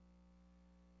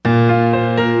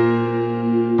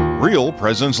Real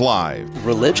Presence Live.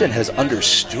 Religion has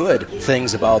understood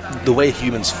things about the way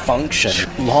humans function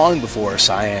long before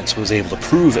science was able to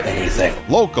prove anything.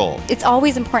 Local. It's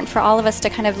always important for all of us to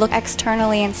kind of look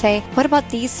externally and say, what about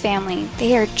these family?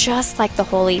 They are just like the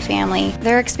Holy Family.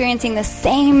 They're experiencing the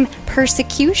same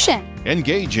persecution.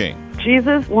 Engaging.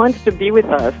 Jesus wants to be with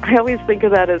us. I always think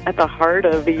of that as at the heart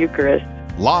of the Eucharist.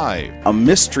 Live. A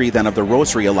mystery then of the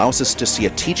Rosary allows us to see a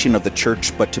teaching of the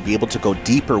Church, but to be able to go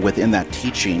deeper within that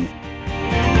teaching.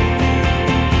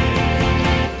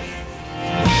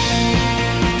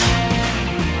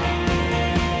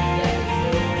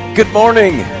 Good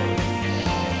morning.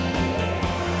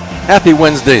 Happy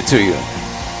Wednesday to you.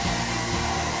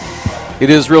 It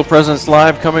is Real Presence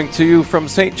Live coming to you from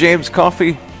St. James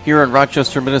Coffee here in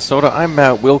Rochester, Minnesota. I'm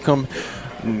Matt Wilcom.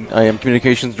 I am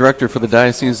Communications Director for the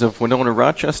Diocese of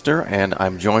Winona-Rochester, and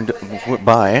I'm joined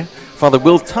by Father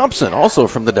Will Thompson, also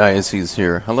from the diocese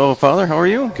here. Hello, Father. How are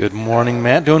you? Good morning,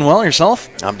 Matt. Doing well yourself?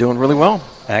 I'm doing really well.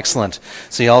 Excellent.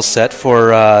 So you all set for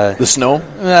the snow?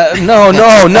 No,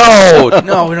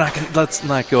 we're not. Let's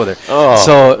not go there.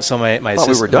 Oh. So my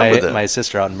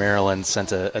sister out in Maryland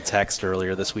sent a text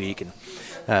earlier this week and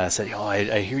said,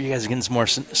 I hear you guys are getting some more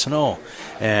snow.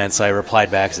 And so I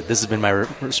replied back, said, this has been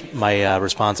my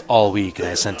response all week, and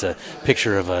I sent a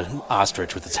picture of an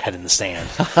ostrich with its head in the sand.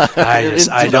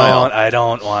 I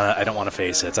don't want to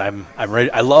face it. I'm ready.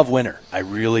 I love winter. I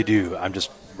really do. I'm just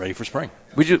ready for spring.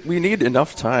 We need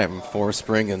enough time for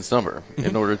spring and summer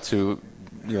in order to,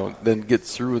 then get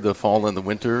through the fall and the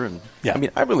winter. And yeah. I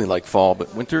mean, I really like fall,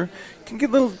 but winter can get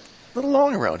a little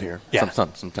long around here. Yeah.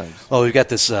 Sometimes. Well, we've got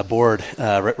this board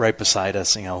right beside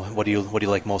us. What do you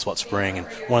like most about spring? And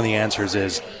one of the answers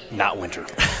is not winter.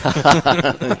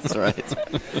 That's right.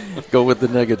 Go with the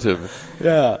negative.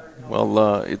 Yeah.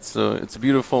 Well, it's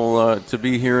beautiful to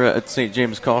be here at St.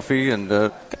 James Coffee, and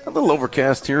a little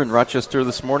overcast here in Rochester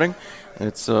this morning.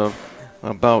 It's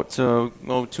about 2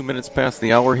 minutes past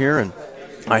the hour here, and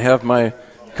I have my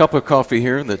cup of coffee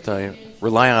here that I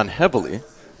rely on heavily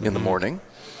in the morning.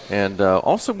 And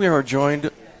also we are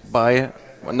joined by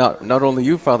not only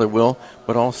you, Father Will,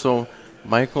 but also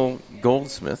Michael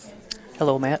Goldsmith.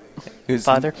 Hello, Matt. Who's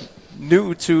Father.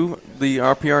 New to the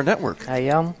RPR network. I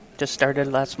am. Just started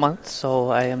last month, so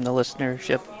I am the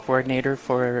listenership coordinator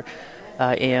for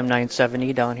AM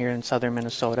 970 down here in southern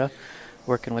Minnesota,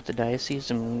 working with the diocese.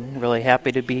 I'm really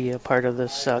happy to be a part of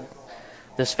this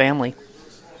family.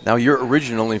 Now, you're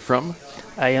originally from?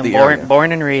 I am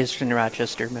born and raised in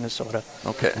Rochester, Minnesota.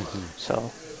 Okay. Mm-hmm.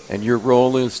 So, and your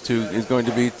role is going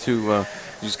to be to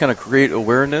just kind of create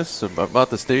awareness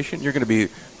about the station. You're going to be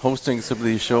hosting some of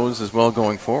these shows as well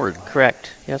going forward.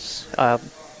 Correct. Yes.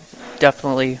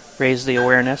 Definitely raise the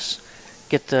awareness,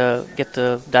 get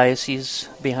the diocese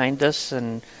behind us,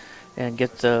 and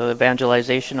get the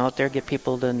evangelization out there. Get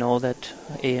people to know that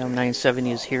AM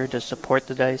 970 is here to support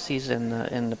the diocese and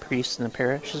the priests and the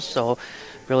parishes. So,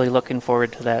 really looking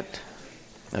forward to that.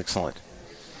 Excellent.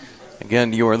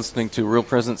 Again, you are listening to Real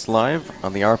Presence Live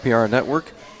on the RPR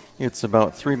network. It's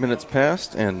about 3 minutes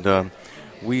past, and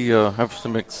we have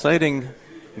some exciting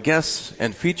guests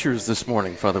and features this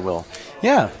morning, Father Will.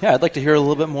 Yeah, I'd like to hear a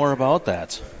little bit more about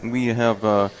that. We have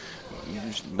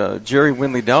Jerry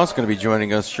Winley Dow's going to be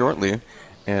joining us shortly,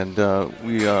 and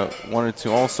we wanted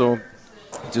to also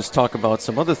just talk about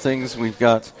some other things. We've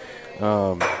got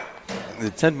the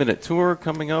 10-minute tour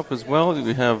coming up as well.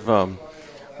 We have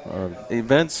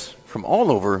events from all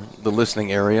over the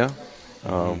listening area.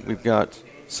 We've got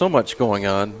so much going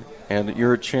on, and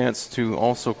your chance to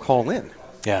also call in.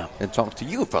 Yeah. And talk to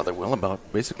you, Father Will, about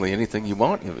basically anything you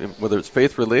want, whether it's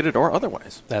faith-related or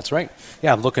otherwise. That's right.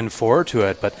 Yeah, I'm looking forward to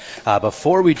it. But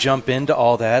before we jump into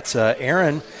all that,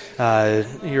 Aaron,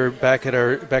 you're back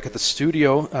at the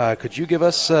studio. Could you give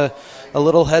us a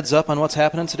little heads up on what's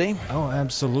happening today? Oh,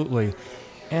 absolutely.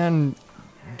 And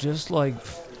just like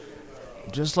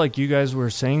you guys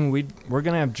were saying, we're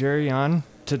going to have Jerry on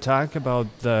to talk about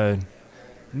the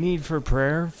need for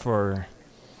prayer for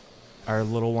our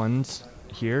little ones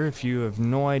here. If you have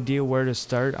no idea where to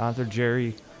start, Author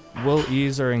Jerry will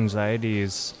ease our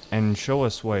anxieties and show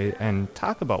us ways and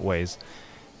talk about ways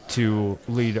to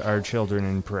lead our children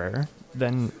in prayer.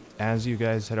 Then, as you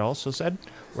guys had also said,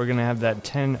 we're going to have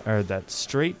that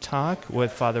straight talk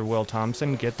with Father Will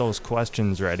Thompson. Get those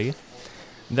questions ready.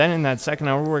 Then in that second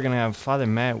hour, we're going to have Father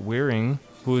Matt Weering,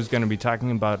 who is going to be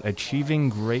talking about achieving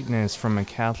greatness from a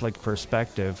Catholic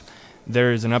perspective.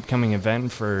 There is an upcoming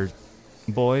event for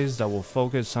boys that will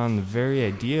focus on the very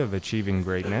idea of achieving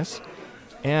greatness,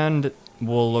 and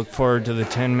we'll look forward to the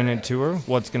 10-minute tour,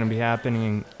 what's going to be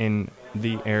happening in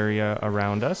the area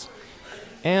around us.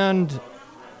 And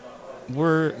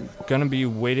we're going to be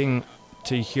waiting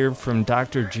to hear from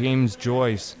Dr. James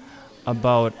Joyce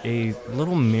about a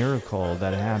little miracle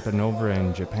that happened over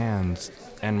in Japan,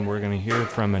 and we're going to hear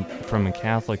from a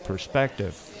Catholic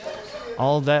perspective.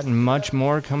 All that and much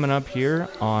more coming up here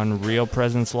on Real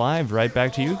Presence Live. Right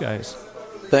back to you guys.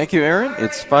 Thank you, Aaron.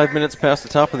 It's 5 minutes past the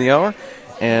top of the hour,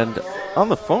 and on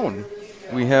the phone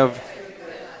we have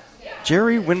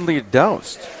Jerry Windley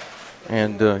Daoust,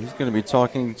 and he's going to be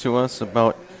talking to us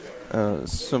about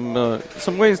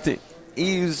some ways to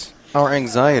ease our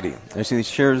anxiety. As he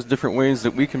shares different ways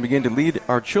that we can begin to lead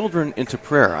our children into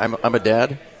prayer. I'm a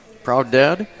dad, proud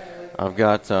dad. I've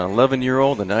got an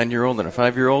 11-year-old, a 9-year-old, and a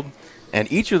 5-year-old,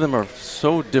 and each of them are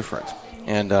so different.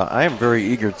 And I am very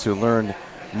eager to learn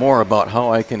more about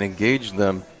how I can engage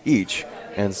them each.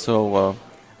 And so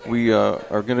we are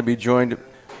going to be joined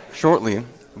shortly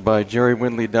by Jerry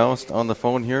Windley Daoust on the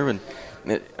phone here. And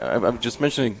I'm just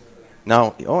mentioning now,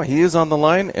 he is on the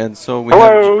line, and so we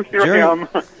Hello, have Jerry. Here I am.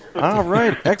 All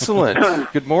right,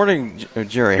 excellent. Good morning,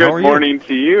 Jerry. Good How are you? Good morning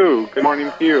to you. Good morning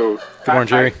to you. Good morning,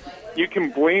 Jerry. You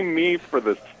can blame me for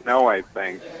the snow, I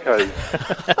think, because...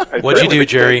 What'd you do,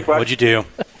 Jerry? What'd you do?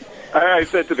 I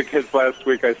said to the kids last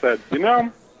week, I said,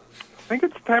 I think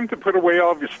it's time to put away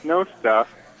all of your snow stuff.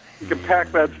 You can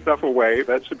pack that stuff away.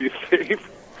 That should be safe.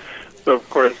 So, of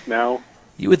course, now...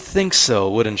 You would think so,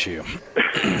 wouldn't you?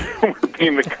 we're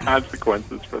paying the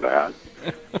consequences for that.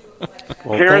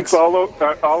 Well, Parents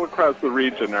all across the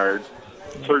region are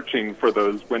searching for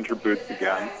those winter boots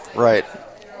again. Right.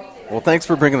 Well, thanks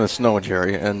for bringing the snow,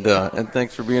 Jerry, and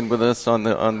thanks for being with us on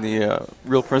the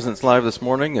Real Presence Live this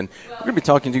morning. And we're going to be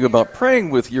talking to you about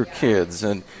praying with your kids.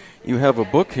 And you have a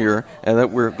book here, and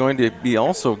that we're going to be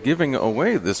also giving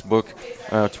away this book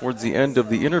towards the end of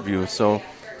the interview. So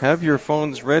have your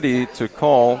phones ready to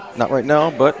call, not right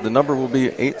now, but the number will be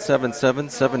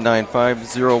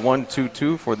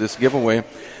 877-795-0122 for this giveaway.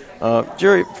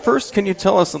 Jerry, first, can you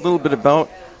tell us a little bit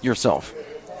about yourself?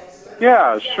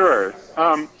 Yeah, sure.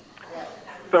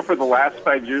 So for the last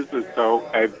 5 years or so,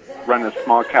 I've run a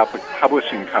small Catholic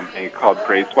publishing company called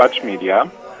Grace Watch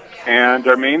Media, and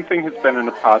our main thing has been an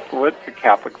apostolate to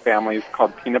Catholic families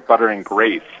called Peanut Butter and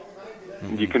Grace.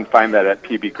 And you can find that at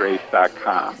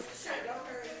pbgrace.com.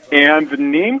 And the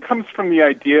name comes from the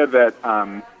idea that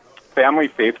family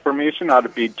faith formation ought to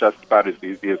be just about as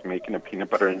easy as making a peanut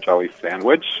butter and jelly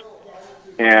sandwich.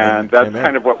 And that's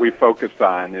kind of what we focus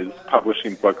on, is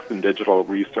publishing books and digital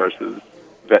resources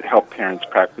that help parents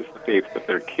practice the faith with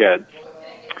their kids.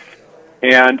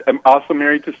 And I'm also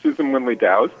married to Susan Windley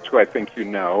Daoust, who I think you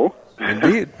know.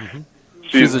 Indeed.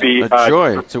 She's a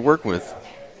joy to work with.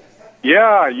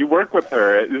 Yeah, you work with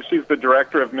her. She's the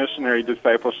director of missionary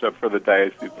discipleship for the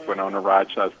Diocese of Winona,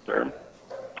 Rochester.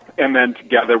 And then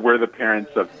together we're the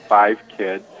parents of 5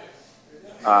 kids,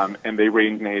 and they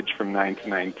range in age from 9 to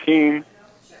 19.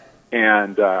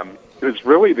 And it was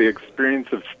really the experience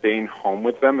of staying home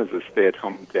with them as a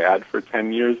stay-at-home dad for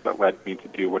 10 years that led me to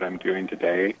do what I'm doing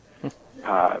today.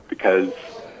 Because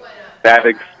that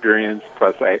experience,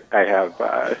 plus I have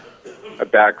a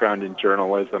background in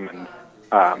journalism and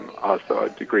also a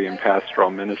degree in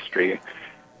pastoral ministry.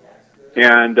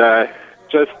 And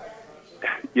just,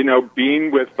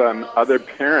 being with other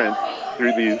parents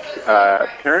through these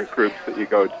parent groups that you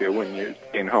go to when you're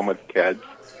staying home with kids,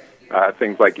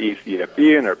 things like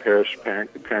ECFE and our parish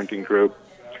parenting group,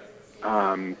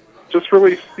 just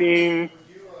really seeing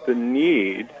the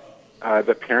need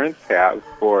that parents have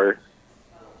for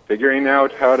figuring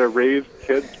out how to raise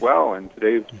kids well in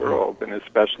today's world, and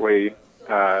especially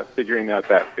figuring out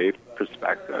that faith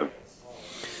perspective.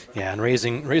 Yeah, and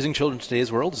raising children in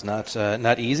today's world is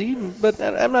not easy, but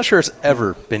I'm not sure it's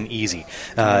ever been easy.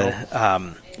 Of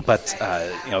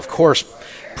course,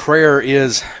 prayer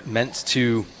is meant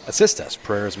to assist us.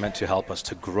 Prayer is meant to help us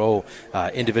to grow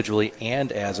individually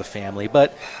and as a family,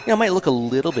 but it might look a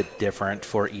little bit different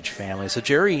for each family. So,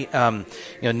 Jerry,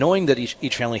 knowing that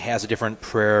each family has a different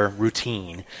prayer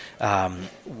routine,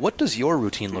 what does your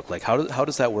routine look like? How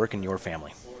does that work in your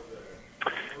family?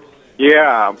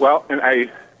 Yeah, well, and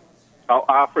I'll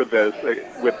offer this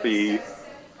with the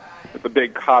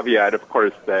big caveat, of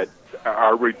course, that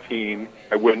our routine,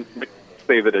 I wouldn't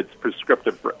say that it's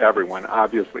prescriptive for everyone.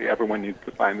 Obviously, everyone needs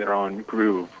to find their own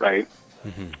groove, right?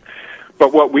 Mm-hmm.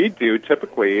 But what we do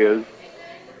typically is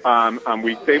on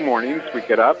weekday mornings, we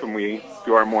get up and we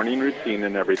do our morning routine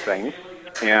and everything.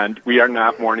 And we are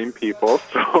not morning people,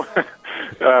 so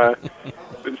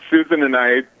Susan and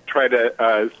I try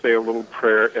to say a little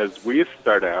prayer as we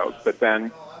start out, but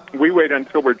then we wait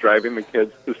until we're driving the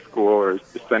kids to school or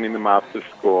sending them off to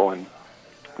school, and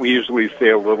we usually say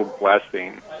a little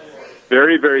blessing.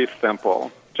 Very, very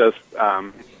simple. just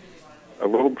a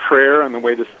little prayer on the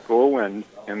way to school, and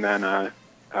then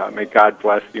may God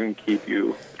bless you and keep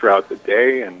you throughout the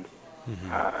day, and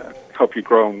help you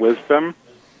grow in wisdom.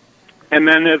 And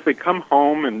then as they come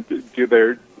home and do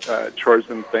their chores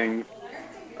and things,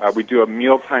 we do a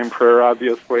mealtime prayer,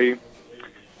 obviously,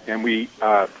 and we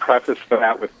preface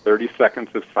that with 30 seconds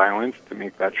of silence to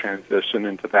make that transition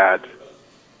into that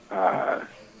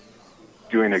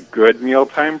doing a good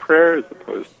mealtime prayer as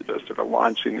opposed to just sort of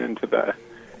launching into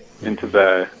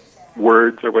the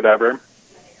words or whatever.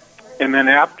 And then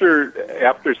after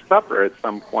supper at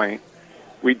some point,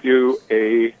 we do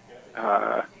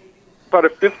about a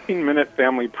 15-minute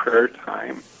family prayer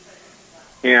time.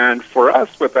 And for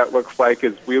us, what that looks like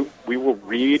is we will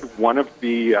read one of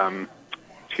the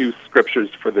 2 scriptures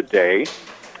for the day,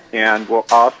 and we'll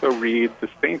also read the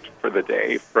saint for the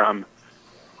day from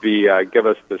the Give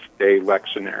Us This Day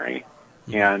lectionary.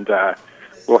 And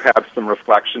we'll have some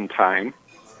reflection time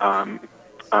on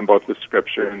both the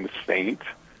scripture and the saint.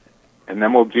 And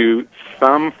then we'll do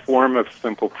some form of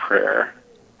simple prayer,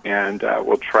 and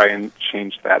we'll try and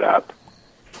change that up.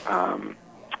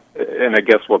 And I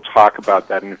guess we'll talk about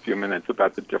that in a few minutes,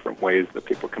 about the different ways that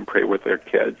people can pray with their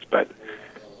kids. But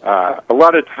a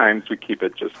lot of times we keep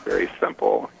it just very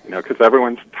simple, because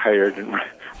everyone's tired and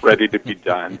ready to be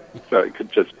done. So it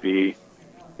could just be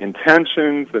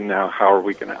intentions, and now how are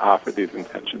we going to offer these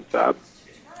intentions up?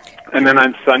 And then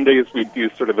on Sundays, we do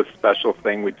sort of a special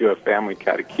thing. We do a family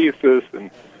catechesis and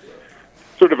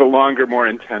sort of a longer, more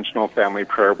intentional family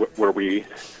prayer where we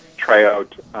try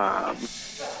out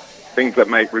things that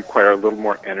might require a little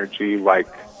more energy, like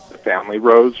the family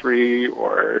rosary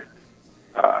or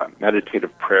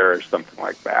meditative prayer or something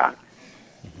like that.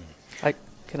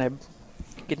 Can I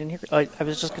get in here? I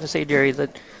was just going to say, Jerry,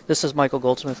 that this is Michael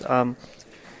Goldsmith.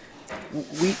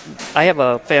 I have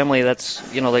a family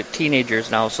that's like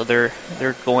teenagers now, so they're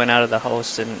going out of the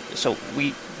house, and so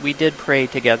we did pray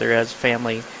together as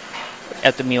family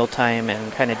at the mealtime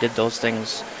and kind of did those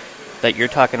things that you're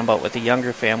talking about with the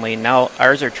younger family. Now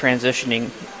ours are transitioning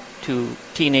to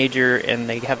teenager, and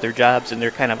they have their jobs and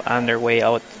they're kind of on their way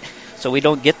out, so we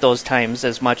don't get those times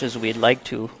as much as we'd like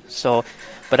to. So,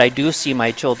 but I do see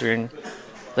my children,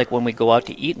 like when we go out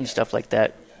to eat and stuff like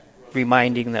that,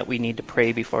 reminding that we need to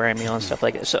pray before our meal and stuff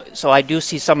like that. So I do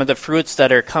see some of the fruits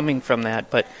that are coming from that,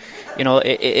 but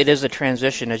it is a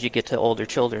transition as you get to older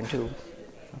children too.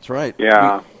 That's right.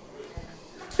 Yeah.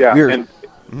 And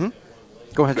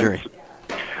go ahead, Jerry.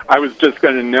 I was just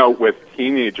going to note with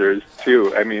teenagers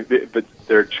too. I mean,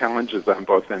 there are challenges on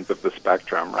both ends of the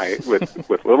spectrum, right?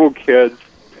 With little kids,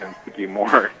 it tends to be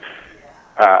more.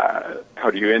 How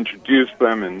do you introduce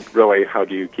them, and really how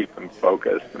do you keep them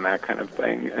focused and that kind of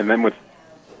thing. And then with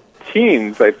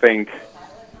teens, I think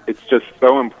it's just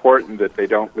so important that they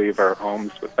don't leave our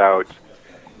homes without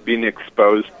being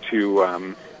exposed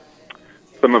to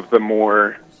some of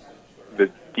the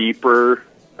deeper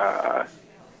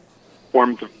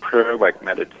forms of prayer, like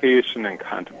meditation and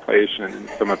contemplation and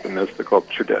some of the mystical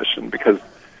tradition, because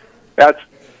that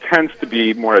tends to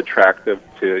be more attractive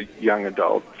to young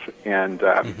adults, and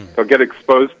they'll get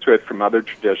exposed to it from other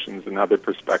traditions and other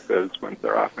perspectives when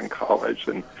they're off in college.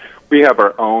 And we have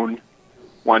our own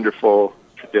wonderful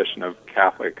tradition of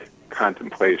Catholic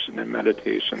contemplation and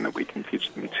meditation that we can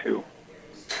teach them too.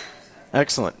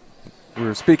 Excellent.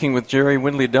 We're speaking with Jerry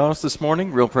Windley Dowse this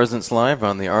morning, Real Presence Live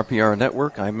on the RPR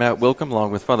Network. I'm Matt Wilkham,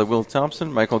 along with Father Will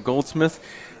Thompson, Michael Goldsmith,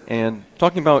 and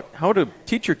talking about how to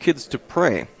teach your kids to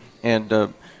pray.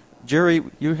 And Jerry,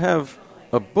 you have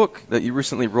a book that you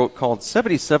recently wrote called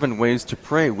 77 Ways to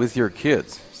Pray with Your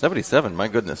Kids. 77, my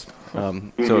goodness.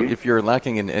 So if you're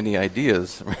lacking in any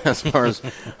ideas as far as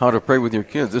how to pray with your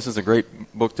kids, this is a great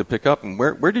book to pick up. And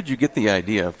where did you get the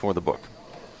idea for the book?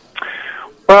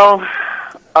 Well,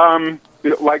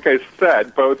 like I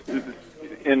said, both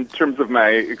in terms of my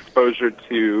exposure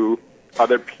to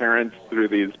other parents through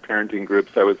these parenting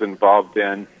groups I was involved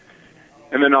in,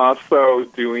 and then also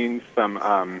doing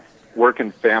some work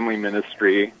in family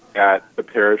ministry at the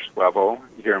parish level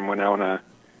here in Winona,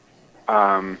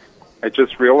 I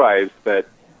just realized that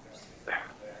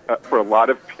for a lot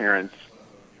of parents,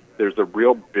 there's a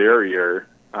real barrier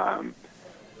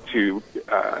to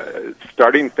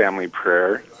starting family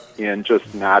prayer in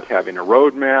just not having a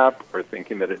roadmap or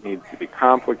thinking that it needs to be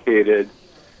complicated.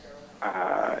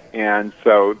 And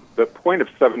so the point of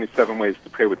 77 Ways to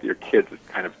Pray with Your Kids is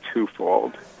kind of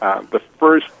twofold. The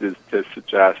first is to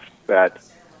suggest that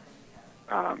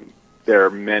there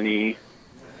are many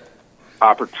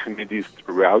opportunities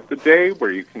throughout the day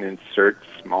where you can insert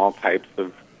small types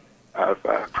of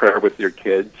prayer with your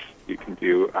kids. You can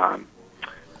do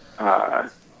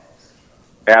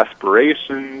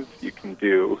aspirations. You can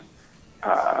do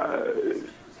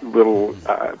little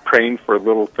praying for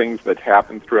little things that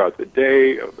happen throughout the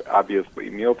day, obviously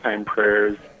mealtime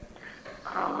prayers,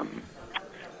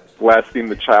 blessing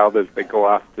the child as they go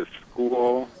off to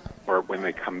school or when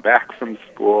they come back from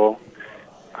school.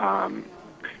 And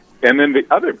then the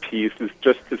other piece is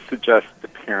just to suggest to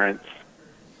parents,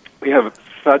 we have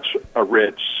such a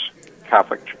rich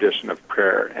Catholic tradition of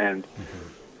prayer, and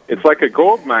it's like a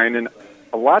gold mine, and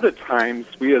a lot of times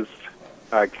we as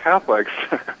Catholics,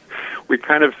 we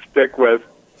kind of stick with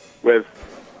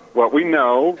what we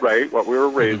know, right, what we were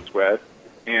raised with,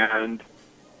 and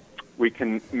we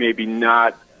can maybe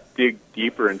not dig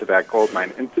deeper into that gold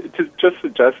mine. And to just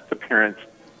suggest to parents,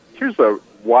 here's a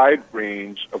wide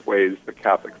range of ways the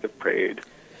Catholics have prayed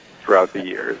throughout the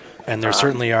years. And there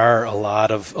certainly are a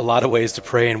lot of ways to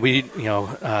pray, and we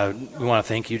want to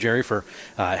thank you, Jerry, for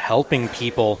helping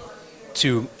people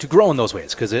to grow in those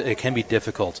ways, because it can be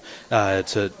difficult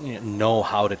to know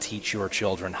how to teach your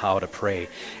children how to pray.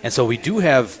 And so we do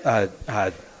have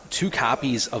 2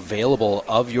 copies available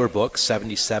of your book,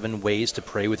 77 Ways to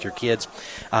Pray with Your Kids.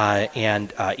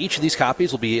 And each of these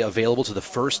copies will be available to the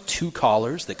first 2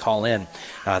 callers that call in.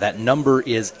 That number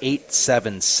is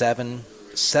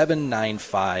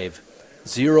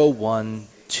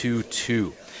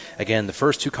 877-795-0122. Again, the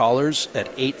first 2 callers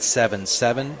at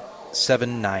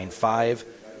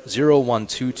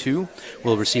 877-795-0122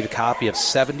 will receive a copy of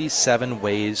 77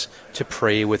 Ways to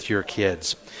Pray with Your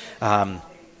Kids.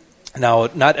 Now,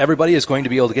 not everybody is going to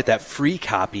be able to get that free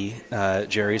copy,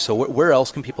 Jerry, so where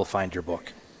else can people find your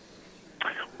book?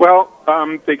 Well,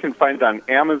 they can find it on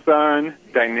Amazon,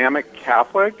 Dynamic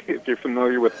Catholic, if you're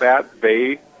familiar with that.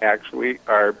 They actually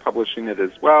are publishing it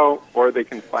as well, or they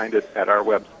can find it at our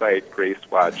website,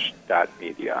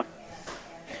 gracewatch.media.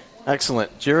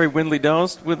 Excellent. Jerry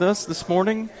Windley-Daoust with us this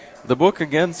morning. The book,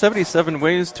 again, 77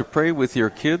 Ways to Pray with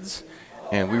Your Kids,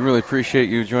 and we really appreciate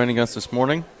you joining us this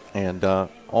morning. And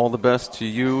all the best to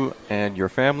you and your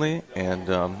family,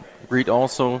 and greet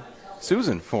also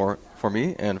Susan for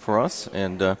me and for us,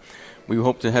 and we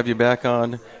hope to have you back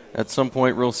on at some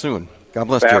point real soon. God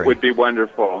bless, Jerry. That would be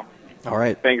wonderful. All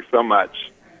right. Thanks so much.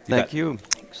 Thank you.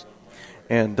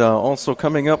 And also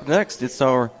coming up next, it's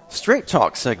our Straight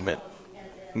Talk segment.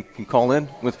 You can call in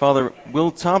with Father Will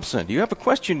Thompson. Do you have a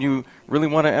question you really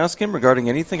want to ask him regarding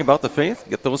anything about the faith?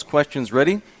 Get those questions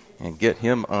ready and get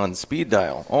him on speed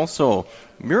dial. Also,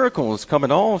 miracles come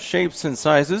in all shapes and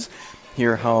sizes.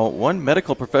 Hear how one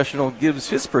medical professional gives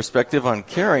his perspective on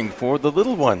caring for the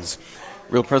little ones.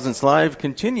 Real Presence Live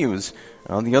continues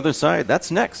on the other side.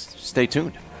 That's next. Stay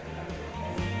tuned.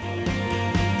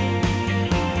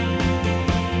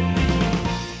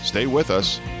 Stay with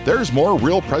us. There's more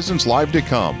Real Presence Live to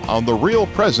come on the Real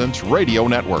Presence Radio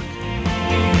Network.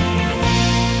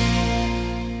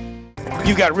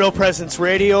 You've got Real Presence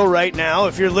Radio right now.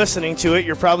 If you're listening to it,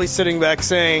 you're probably sitting back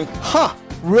saying,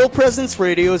 Real Presence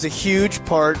Radio is a huge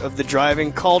part of the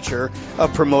driving culture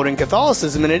of promoting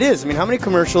Catholicism, and it is. I mean, how many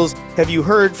commercials have you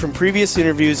heard from previous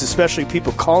interviews, especially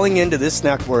people calling into this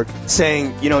network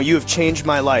saying, you have changed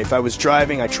my life. I was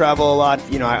driving, I travel a lot,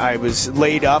 I was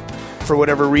laid up for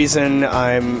whatever reason.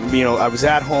 I was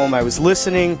at home, I was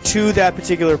listening to that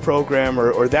particular program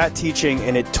or that teaching,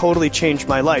 and it totally changed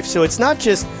my life. So it's not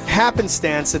just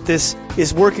happenstance that this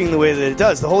is working the way that it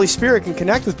does. The Holy Spirit can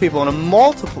connect with people on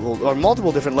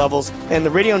multiple different levels, and the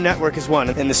radio network is one.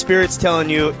 And the Spirit's telling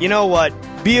you, you know what,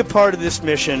 be a part of this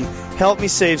mission, help me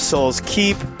save souls,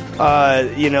 keep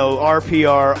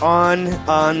RPR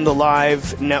on the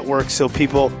live network so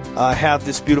people have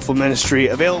this beautiful ministry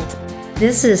available.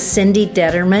 This is Cindy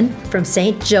Detterman from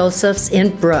St. Joseph's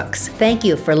in Brooks. Thank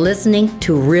you for listening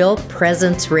to Real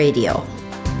Presence Radio.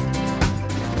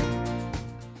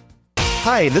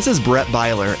 Hi, this is Brett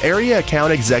Byler, Area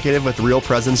Account Executive with Real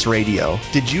Presence Radio.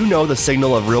 Did you know the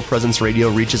signal of Real Presence Radio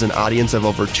reaches an audience of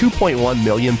over 2.1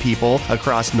 million people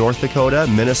across North Dakota,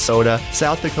 Minnesota,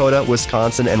 South Dakota,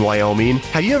 Wisconsin, and Wyoming?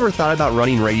 Have you ever thought about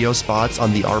running radio spots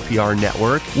on the RPR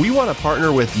network? We want to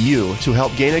partner with you to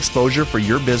help gain exposure for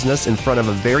your business in front of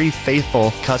a very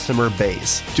faithful customer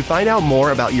base. To find out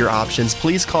more about your options,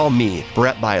 please call me,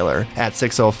 Brett Byler, at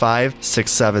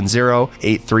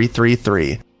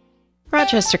 605-670-8333.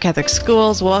 Rochester Catholic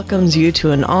Schools welcomes you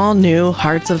to an all-new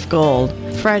Hearts of Gold,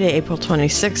 Friday, April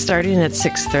 26th, starting at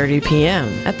 6:30 p.m.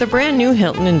 at the brand new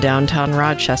Hilton in downtown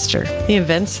Rochester. The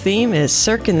event's theme is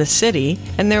Cirque in the City,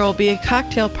 and there will be a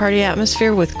cocktail party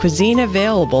atmosphere with cuisine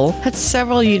available at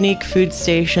several unique food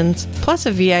stations, plus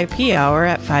a VIP hour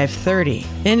at 5:30.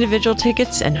 Individual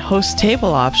tickets and host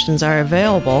table options are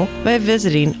available by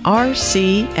visiting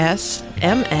rcsmn.org/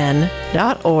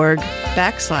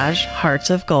 Hearts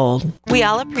of Gold. We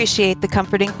all appreciate the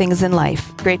comforting things in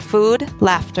life. Great food,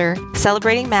 laughter,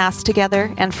 celebrating Mass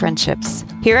together, and friendships.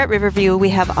 Here at Riverview, we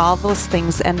have all those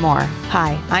things and more.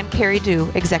 Hi, I'm Carrie Dew,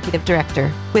 Executive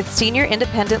Director. With senior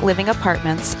independent living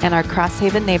apartments and our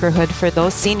Crosshaven neighborhood for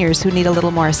those seniors who need a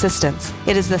little more assistance,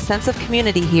 it is the sense of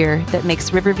community here that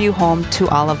makes Riverview home to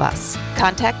all of us.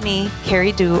 Contact me,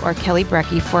 Carrie Dew, or Kelly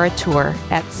Brecky for a tour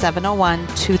at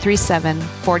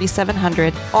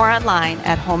 701-237-4700 or online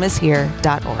at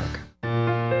homeishere.org.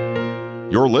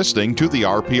 You're listening to the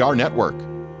RPR Network.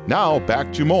 Now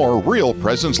back to more Real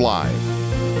Presence Live.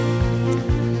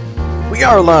 We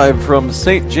are live from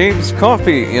St. James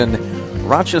Coffee in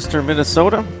Rochester,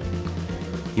 Minnesota.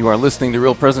 You are listening to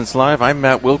Real Presence Live. I'm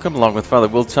Matt Wilkham, along with Father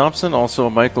Will Thompson, also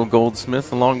Michael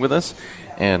Goldsmith along with us.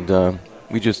 And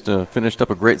we just finished up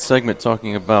a great segment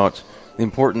talking about the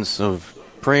importance of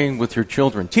praying with your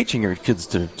children, teaching your kids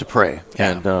to pray.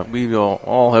 Yeah. And we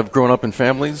all have grown up in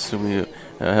families, so we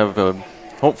have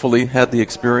hopefully had the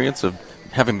experience of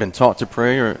having been taught to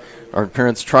pray, or our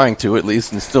parents trying to at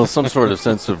least, and still some sort of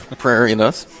sense of prayer in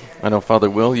us. I know, Father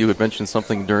Will, you had mentioned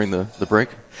something during the break.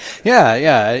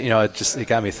 Yeah. You know, it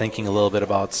got me thinking a little bit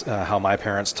about how my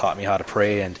parents taught me how to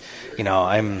pray, and you know,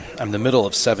 I'm the middle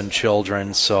of 7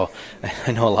 children, so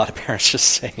I know a lot of parents just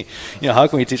say, you know, how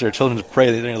can we teach our children to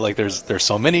pray? They're like, there's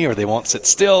so many, or they won't sit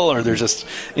still, or there's just,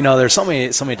 you know, there's so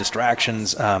many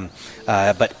distractions.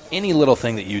 But any little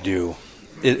thing that you do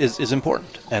is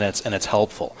important, and it's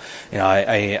helpful. You know,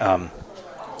 I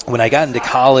when I got into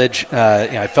college, you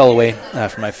know, I fell away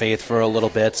from my faith for a little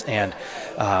bit, and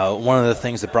one of the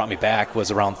things that brought me back was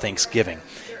around Thanksgiving.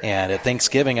 And at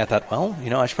Thanksgiving, I thought, well, you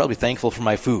know, I should probably be thankful for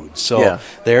my food. So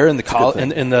there in the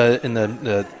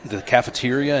the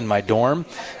cafeteria in my dorm,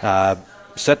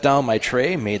 set down my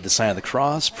tray, made the sign of the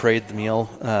cross, prayed the meal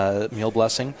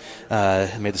blessing,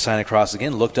 made the sign of the cross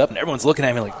again, looked up, and everyone's looking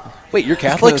at me like, wait, you're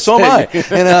Catholic? So am I.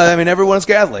 And I mean, everyone's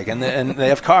Catholic, and they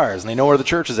have cars, and they know where the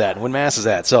church is at and when Mass is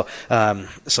at. So I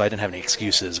didn't have any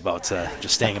excuses about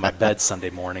just staying in my bed Sunday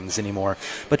mornings anymore.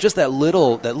 But just that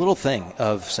little thing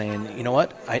of saying, you know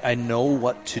what, I know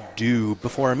what to do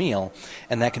before a meal,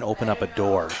 and that can open up a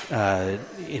door.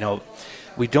 You know,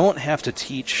 we don't have to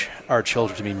teach our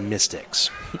children to be mystics.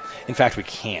 In fact, we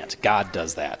can't. God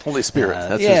does that. Holy Spirit,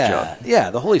 that's His job.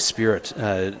 Yeah, the Holy Spirit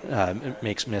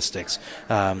makes mystics.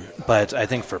 But I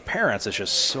think for parents, it's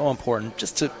just so important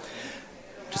just to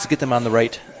get them on the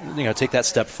right, you know, take that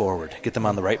step forward, get them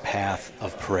on the right path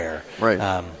of prayer.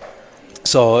 Right.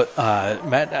 So,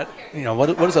 Matt, you know,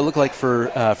 what does that look like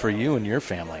for you and your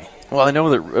family? Well, I know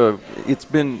that it's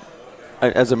been,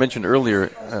 as I mentioned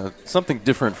earlier, something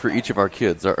different for each of our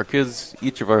kids. Our kids,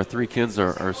 each of our 3 kids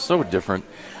are so different.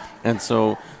 And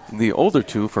so the older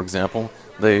 2, for example,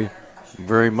 they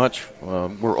very much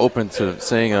were open to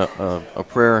saying a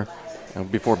prayer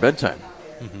before bedtime.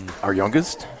 Mm-hmm. Our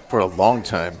youngest, for a long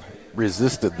time,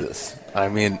 resisted this. I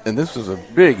mean, and this was a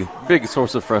big, big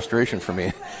source of frustration for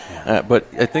me. Yeah. But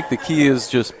I think the key is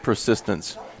just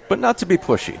persistence, but not to be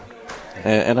pushy.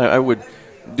 And I would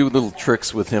do little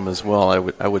tricks with him as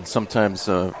well. I would sometimes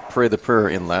pray the prayer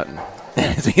in Latin.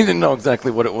 He didn't know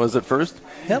exactly what it was at first.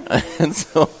 Yep. And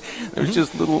so there's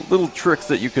just little tricks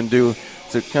that you can do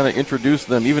to kind of introduce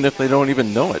them, even if they don't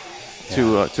even know it,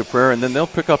 to prayer, and then they'll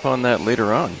pick up on that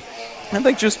later on. I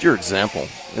think just your example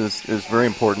is very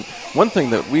important. One thing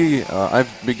that I've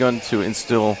begun to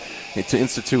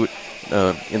institute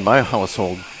in my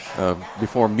household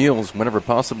before meals, whenever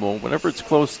possible, whenever it's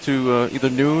close to either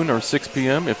noon or 6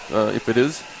 p.m., if it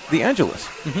is, the Angelus,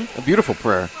 a beautiful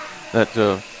prayer that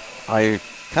I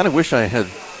kind of wish I had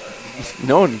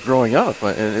known growing up.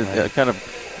 I kind of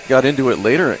got into it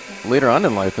later on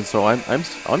in life, and so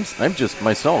I'm just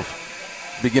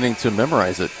myself beginning to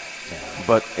memorize it.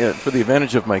 But for the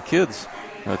advantage of my kids,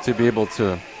 to be able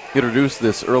to introduce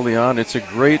this early on, it's a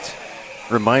great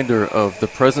reminder of the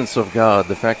presence of God,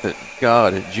 the fact that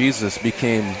God, Jesus,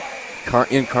 became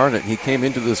incarnate. He came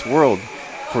into this world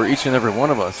for each and every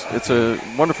one of us. It's a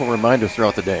wonderful reminder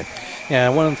throughout the day. Yeah,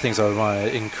 one of the things I would want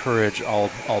to encourage all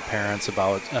parents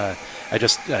about, I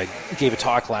just gave a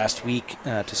talk last week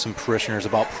to some parishioners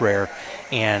about prayer,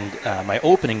 and my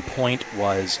opening point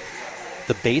was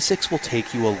the basics will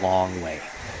take you a long way,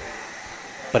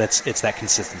 but it's that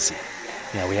consistency.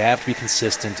 You know, we have to be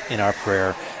consistent in our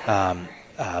prayer,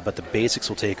 but the basics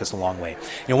will take us a long way.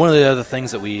 You know, one of the other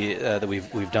things that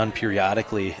we've done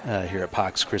periodically here at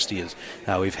Pax Christi is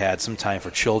we've had some time for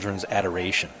children's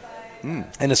adoration. And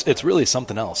it's really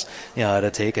something else, you know,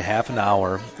 to take a half an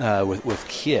hour with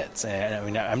kids, and I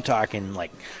mean, I'm talking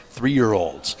like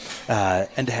 3-year-olds,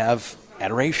 and to have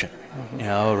adoration.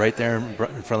 Right there in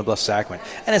front of the Blessed Sacrament.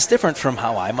 And it's different from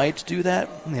how I might do that.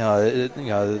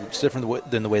 It's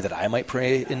different than the way that I might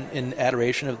pray in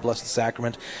adoration of the Blessed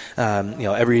Sacrament.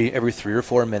 Every 3 or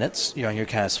 4 minutes, you're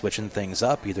kind of switching things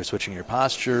up, either switching your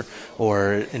posture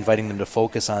or inviting them to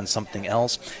focus on something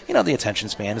else. The attention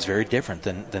span is very different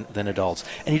than adults.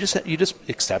 And you just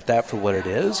accept that for what it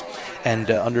is and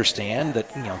understand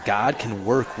that, God can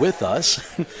work with us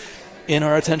in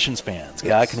our attention spans.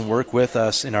 God can work with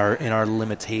us in our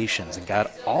limitations, and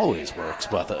God always works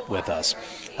with us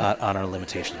on our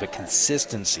limitations. But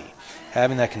consistency,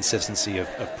 having that consistency of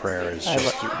prayer is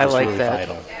just really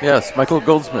vital. Yes, Michael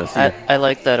Goldsmith. I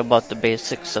like that about the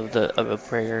basics of a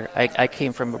prayer. I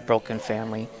came from a broken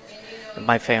family.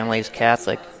 My family is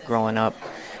Catholic. Growing up,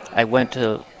 I went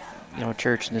to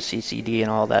church and the CCD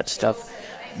and all that stuff,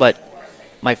 but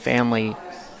my family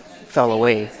fell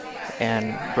away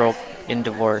and broke in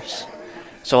divorce.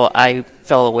 So I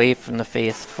fell away from the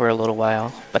faith for a little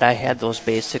while, but I had those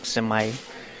basics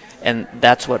and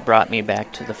that's what brought me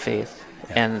back to the faith.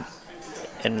 And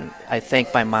I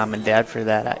thank my mom and dad for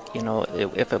that.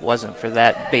 If it wasn't for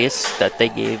that base that they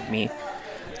gave me,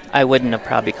 I wouldn't have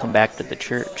probably come back to the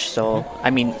church. So,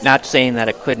 not saying that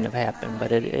it couldn't have happened,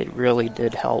 but it really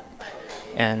did help.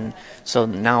 And so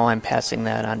now I'm passing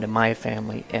that on to my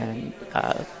family, and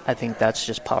I think that's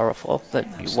just powerful.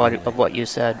 What you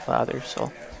said, Father.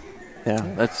 So,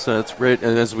 that's great.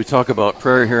 And as we talk about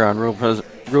prayer here on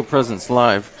Real Presence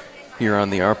Live, here on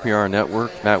the RPR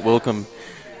Network, Matt Wilkham,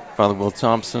 Father Will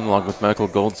Thompson, along with Michael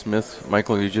Goldsmith.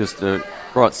 Michael, you just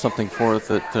brought something forth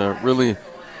that really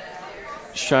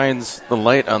shines the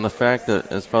light on the fact that,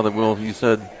 as Father Will, you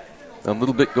said, a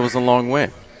little bit goes a long way.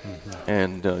 Mm-hmm.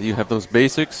 And you have those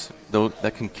basics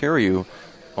that can carry you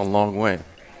a long way.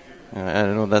 And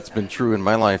I know that's been true in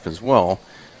my life as well.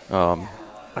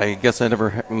 I guess I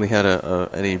never really had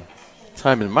any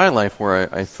time in my life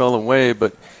where I fell away,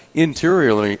 but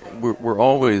interiorly we're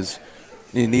always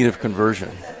in need of conversion.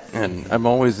 And I'm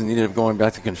always in need of going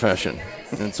back to confession.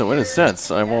 And so in a sense,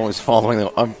 I'm always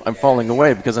I'm falling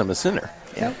away because I'm a sinner.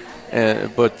 Yeah.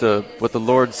 But the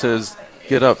Lord says,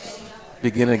 get up,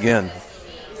 begin again.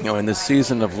 In this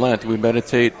season of Lent, we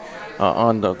meditate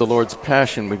on the Lord's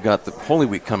Passion. We've got the Holy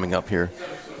Week coming up here.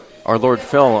 Our Lord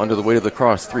fell under the weight of the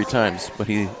cross 3 times, but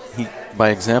he by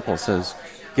example says,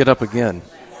 get up again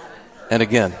and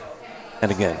again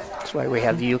and again. That's why we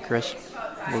have the Eucharist.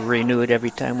 We're renewed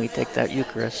every time we take that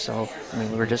Eucharist. So,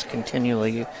 we're just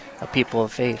continually a people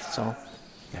of faith. So,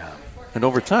 and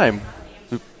over time,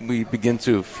 we begin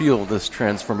to feel this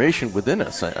transformation within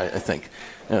us, I think.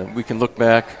 We can look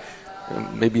back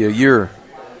maybe a year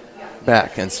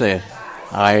back and say,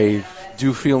 I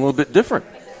do feel a little bit different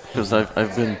because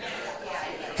I've been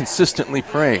consistently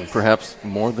praying, perhaps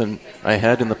more than I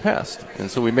had in the past.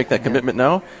 And so we make that commitment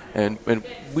now, and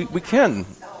we can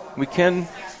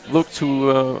look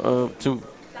to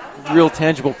real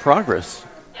tangible progress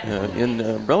in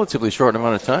a relatively short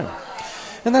amount of time.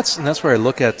 And that's where I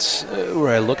look at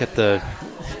the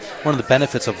one of the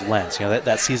benefits of Lent,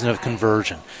 that season of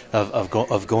conversion,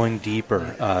 of going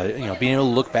deeper, being able to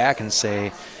look back and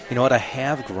say, I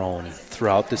have grown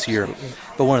throughout this year.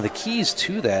 But one of the keys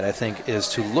to that, I think, is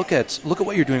to look at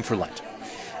what you're doing for Lent,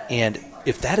 and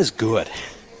if that is good,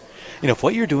 if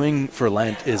what you're doing for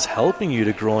Lent is helping you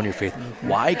to grow in your faith,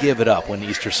 why give it up when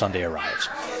Easter Sunday arrives?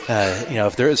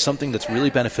 If there is something that's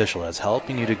really beneficial, that's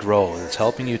helping you to grow, that's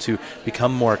helping you to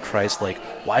become more Christ-like,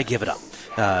 why give it up?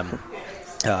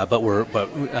 But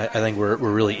I think we're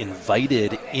really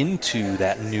invited into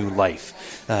that new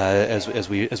life as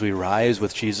we rise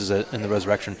with Jesus in the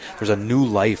resurrection. There's a new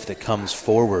life that comes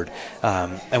forward,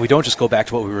 and we don't just go back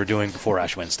to what we were doing before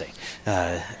Ash Wednesday.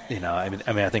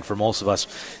 I think for most of us,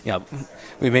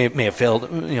 we may have failed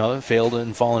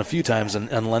and fallen a few times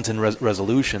on Lenten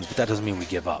resolutions, but that doesn't mean we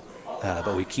give up.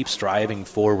 But we keep striving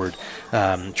forward.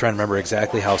 Trying to remember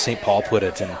exactly how St. Paul put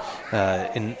it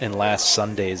in last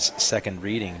Sunday's second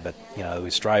reading. But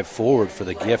we strive forward for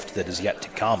the gift that is yet to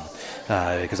come,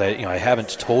 because I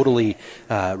haven't totally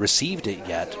received it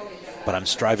yet, but I'm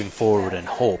striving forward in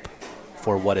hope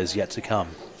for what is yet to come.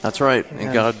 That's right. Yeah.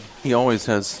 And God, He always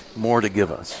has more to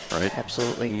give us, right?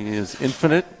 Absolutely. He is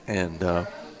infinite, and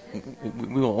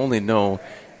we will only know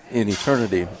in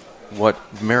eternity what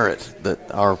merit that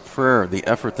our prayer, the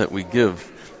effort that we give,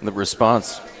 the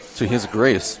response to His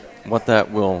grace, what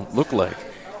that will look like,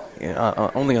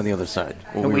 only on the other side.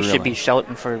 And we should be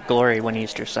shouting for glory when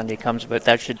Easter Sunday comes, but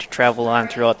that should travel on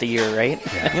throughout the year, right?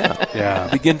 Yeah.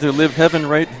 Begin to live heaven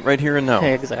right here and now.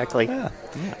 Exactly. Yeah.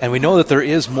 And we know that there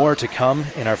is more to come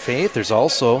in our faith. There's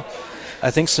also,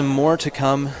 I think, some more to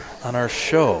come on our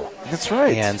show. That's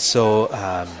right. And so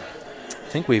I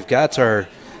think we've got our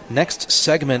next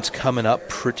segment coming up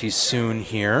pretty soon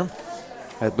here.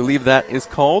 I believe that is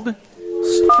called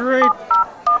Straight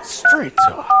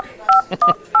Talk.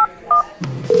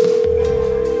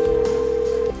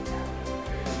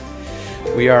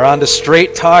 We are on to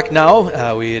Straight Talk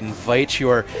now. We invite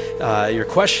your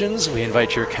questions. We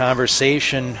invite your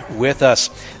conversation with us.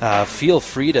 Feel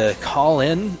free to call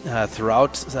in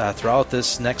throughout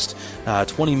this next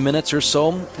 20 minutes or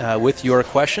so with your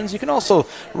questions. You can also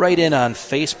write in on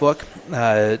Facebook,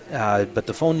 but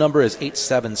the phone number is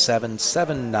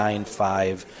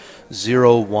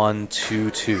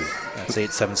 877-795-0122. That's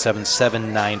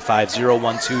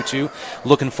 877-795-0122.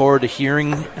 Looking forward to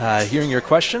hearing your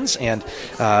questions and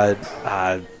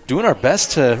doing our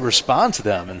best to respond to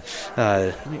them and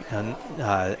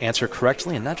answer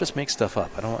correctly and not just make stuff up.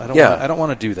 I don't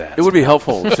want to do that. It would be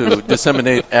helpful to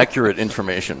disseminate accurate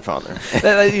information, Father.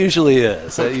 That usually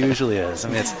is. I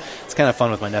mean, it's kind of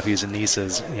fun with my nephews and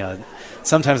nieces.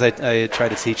 Sometimes I try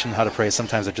to teach them how to pray.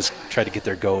 Sometimes I just try to get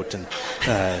their goat, and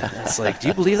it's like, do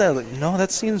you believe that? Like, no,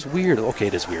 that seems weird. Okay,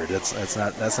 it is weird. That's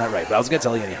not right. But I was gonna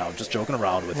tell you anyhow. I'm just joking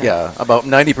around with you. Yeah, about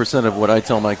 90% of what I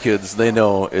tell my kids, they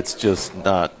know it's just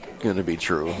not going to be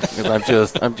true.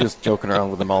 Because I'm just joking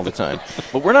around with them all the time.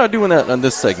 But we're not doing that on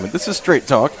this segment. This is Straight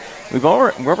Talk. We've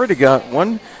already got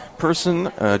one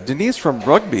person, Denise from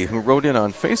Rugby, who wrote in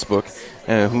on Facebook,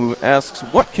 who asks,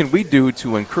 what can we do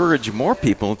to encourage more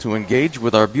people to engage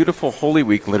with our beautiful Holy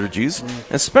Week liturgies,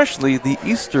 especially the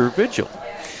Easter Vigil?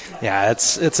 Yeah,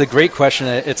 it's a great question.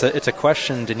 It's a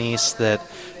question, Denise, that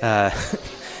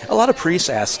a lot of priests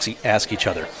ask each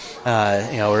other.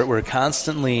 We're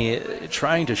constantly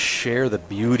trying to share the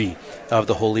beauty of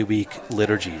the Holy Week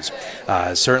liturgies.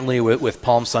 Certainly with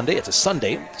Palm Sunday, it's a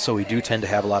Sunday, so we do tend to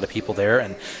have a lot of people there.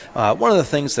 And one of the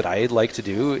things that I like to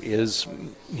do is,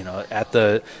 at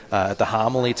the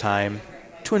homily time,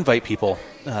 to invite people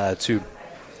to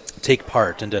take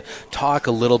part and to talk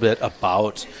a little bit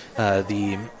about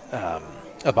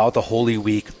the Holy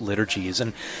Week liturgies,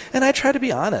 and I try to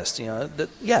be honest.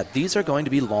 These are going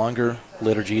to be longer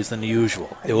liturgies than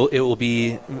usual. It will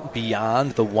be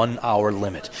beyond the 1 hour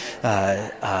limit,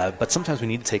 but sometimes we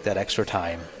need to take that extra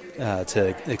time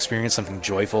to experience something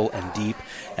joyful and deep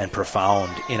and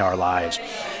profound in our lives.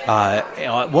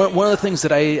 One of the things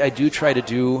that I do try to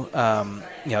do,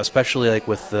 especially like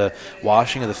with the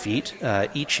washing of the feet,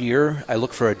 each year I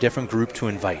look for a different group to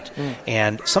invite.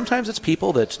 And sometimes it's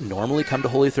people that normally come to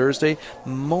Holy Thursday.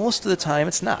 Most of the time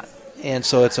it's not. And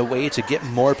so it's a way to get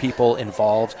more people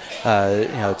involved,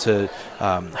 to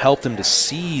help them to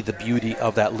see the beauty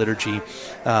of that liturgy.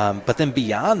 But then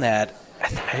beyond that,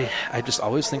 I just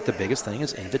always think the biggest thing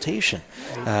is invitation,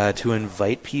 to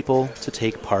invite people to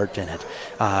take part in it.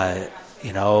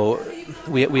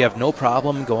 We have no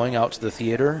problem going out to the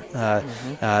theater.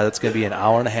 That's going to be an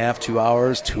hour and a half, 2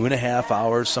 hours, 2.5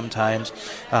 hours sometimes.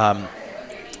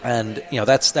 And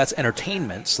that's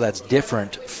entertainment, so that's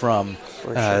different from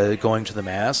going to the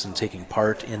Mass and taking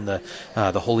part in the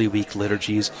Holy Week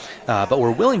liturgies. But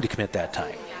we're willing to commit that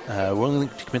time.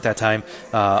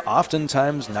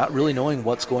 Oftentimes not really knowing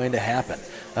what's going to happen.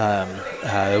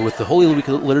 With the Holy Week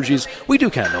liturgies, we do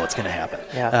kind of know what's going to happen.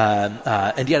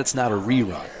 Yeah. And yet it's not a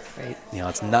rerun. Right.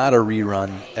 It's not a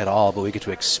rerun at all, but we get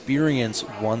to experience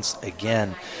once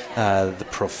again the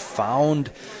profound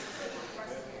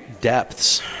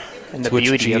depths and the to which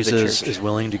beauty Jesus of the is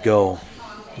willing to go,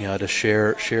 to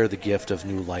share the gift of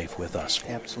new life with us.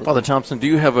 Absolutely. Father Thompson, do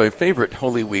you have a favorite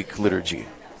Holy Week liturgy?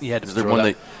 You had to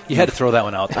throw that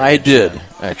one out there. I did,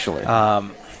 actually.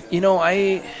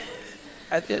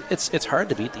 It's hard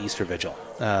to beat the Easter Vigil,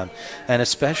 and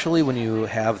especially when you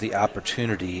have the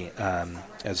opportunity,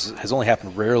 as has only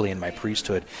happened rarely in my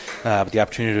priesthood, but the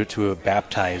opportunity to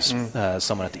baptize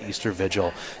someone at the Easter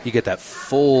Vigil. You get that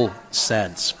full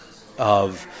sense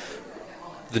of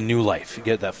the new life. You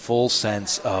get that full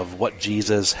sense of what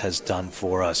Jesus has done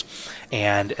for us.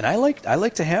 And I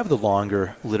like to have the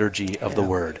longer liturgy of the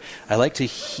Word. I like to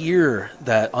hear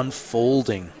that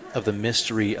unfolding of the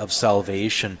mystery of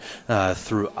salvation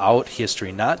throughout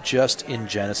history, not just in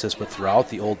Genesis, but throughout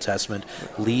the Old Testament,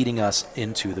 leading us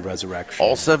into the resurrection.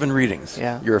 All 7 readings.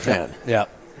 Yeah. You're a fan. Yeah.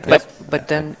 But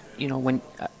then, when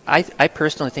I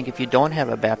personally think if you don't have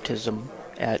a baptism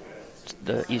at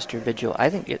the Easter Vigil, I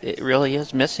think it really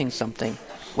is missing something.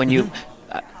 When you,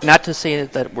 not to say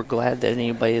that we're glad that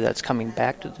anybody that's coming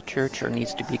back to the church or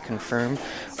needs to be confirmed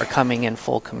or coming in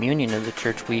full communion of the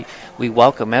church, we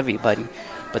welcome everybody.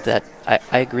 But that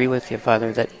I agree with you,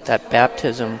 Father, that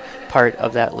baptism part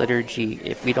of that liturgy,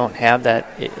 if we don't have that,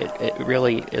 it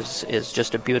really is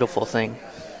just a beautiful thing.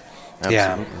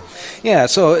 Absolutely. Yeah.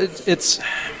 So it's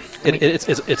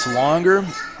longer,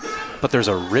 but there's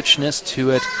a richness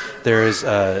to it. There's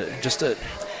just a,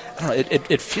 I don't know.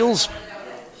 It feels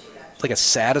like a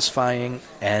satisfying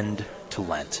end to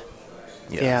Lent.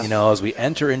 Yeah. You know, as we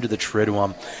enter into the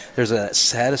Triduum, there's a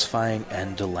satisfying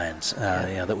end to Lent.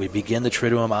 That we begin the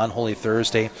Triduum on Holy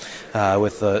Thursday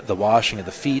with the washing of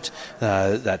the feet,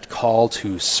 that call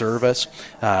to service,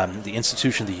 the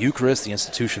institution of the Eucharist, the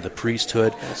institution of the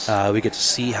priesthood. Yes. We get to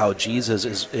see how Jesus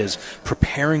is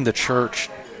preparing the church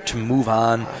to move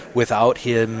on without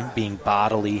him being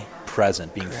bodily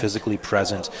present, being physically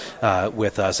present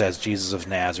with us as Jesus of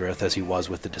Nazareth, as he was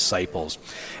with the disciples.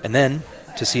 And then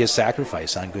to see his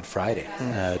sacrifice on Good Friday,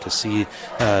 to see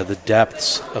the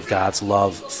depths of God's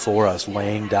love for us,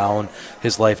 laying down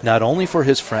his life not only for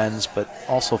his friends, but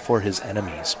also for his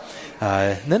enemies.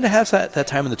 And then to have that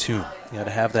time in the tomb, to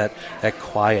have that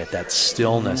quiet, that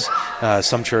stillness.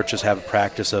 Some churches have a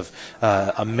practice of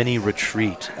a mini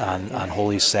retreat on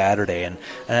Holy Saturday, and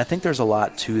I think there's a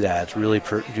lot to that, really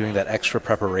doing that extra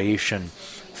preparation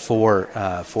for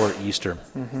Easter.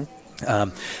 Mm-hmm.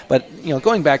 But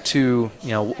going back to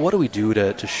what do we do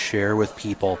to share with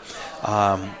people?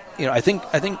 I think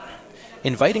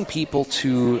inviting people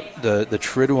to the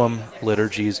Triduum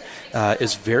liturgies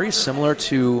is very similar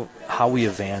to how we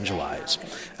evangelize.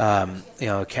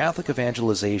 Catholic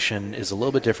evangelization is a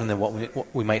little bit different than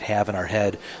what we might have in our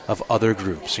head of other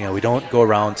groups. We don't go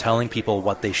around telling people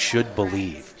what they should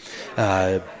believe,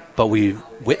 but we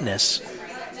witness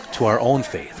to our own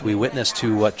faith. We witness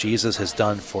to what Jesus has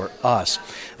done for us,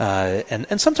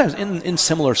 and sometimes in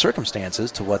similar circumstances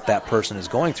to what that person is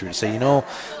going through. To say,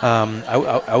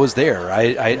 I was there.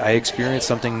 I experienced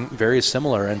something very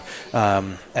similar, and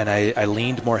I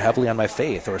leaned more heavily on my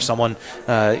faith. Or someone,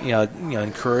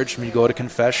 encouraged me to go to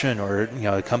confession, or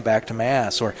come back to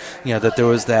Mass, or that there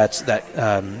was that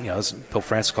as Pope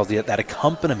Francis called it, that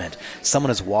accompaniment.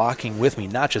 Someone is walking with me,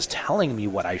 not just telling me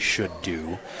what I should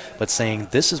do, but saying,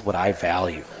 this is what I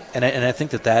value. And I think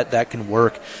that can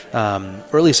work, or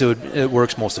at least it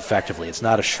works most effectively. It's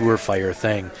not a surefire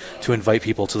thing to invite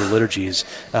people to the liturgies,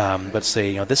 but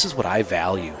say, this is what I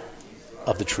value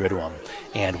of the Triduum,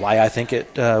 and why I think it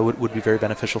would be very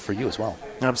beneficial for you as well.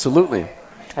 Absolutely.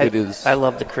 It is. I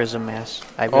love the Chrism Mass.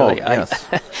 I really. Yes.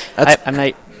 I'm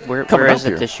not. Where is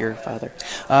it this year, Father?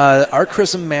 Our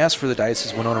Chrism Mass for the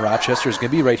Diocese of Winona-Rochester is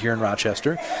going to be right here in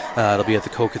Rochester. It'll be at the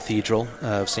Co-Cathedral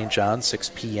of St. John,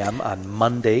 6 p.m. on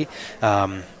Monday.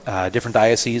 Different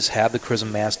dioceses have the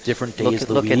Chrism Mass different days of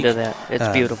the week. Look into that. It's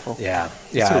beautiful. Yeah.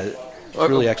 It's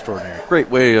really extraordinary. Great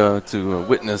way to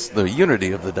witness the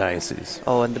unity of the diocese.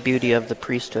 Oh, and the beauty of the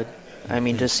priesthood. I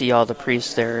mean, to see all the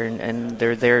priests there, and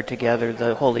they're there together,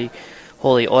 the holy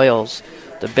oils,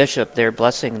 the bishop there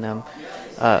blessing them.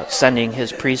 Sending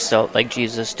his priests out like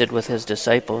Jesus did with his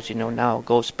disciples. Now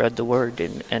go spread the word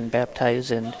and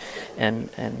baptize and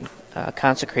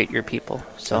consecrate your people.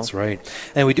 So that's right.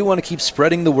 And we do want to keep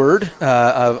spreading the word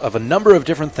of a number of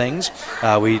different things.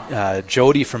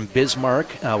 Jody from Bismarck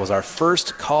was our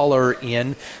first caller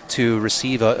in to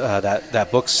receive that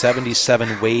book,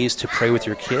 77 Ways to Pray with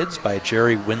Your Kids by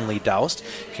Jerry Winley Doust.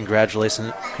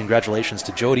 Congratulations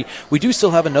to Jody. We do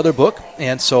still have another book,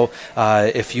 and so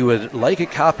if you would like a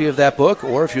copy of that book,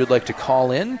 or if you would like to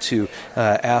call in to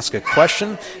ask a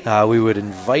question, we would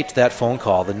invite that phone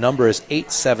call. The number is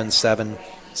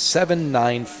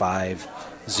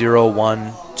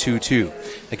 877-795-0122.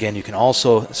 Again, you can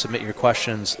also submit your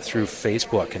questions through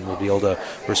Facebook, and we'll be able to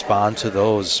respond to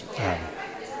those.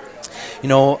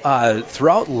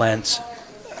 Throughout Lent,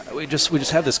 we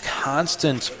just have this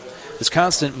constant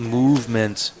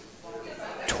movement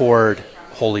toward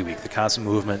Holy Week, the constant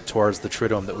movement towards the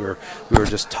Triduum that we were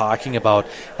just talking about,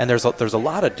 and there's a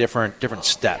lot of different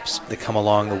steps that come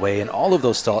along the way, and all of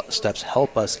those steps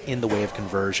help us in the way of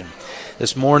conversion.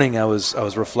 This morning, I was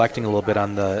reflecting a little bit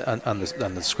on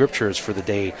the scriptures for the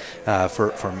day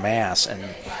for Mass, and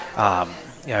I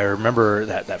remember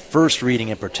that first reading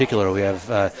in particular. We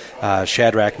have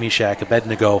Shadrach, Meshach,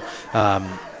 Abednego,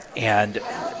 and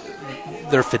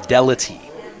their fidelity.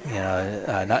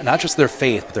 Not just their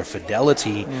faith, but their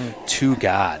fidelity to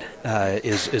God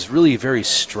is really very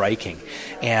striking.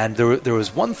 And there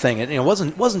was one thing, and it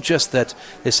wasn't just that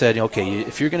they said, okay,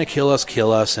 if you're going to kill us,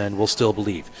 and we'll still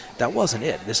believe. That wasn't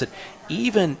it. They said,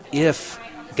 even if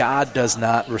God does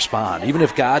not respond, even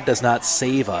if God does not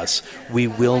save us, we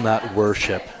will not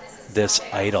worship this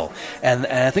idol. And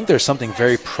I think there's something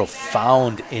very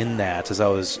profound in that, as I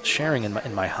was sharing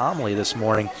in my homily this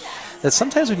morning, that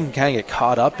sometimes we can kind of get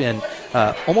caught up in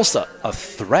almost a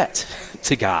threat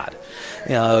to God.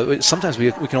 Sometimes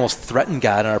we can almost threaten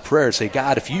God in our prayers, say,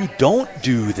 God, if you don't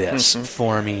do this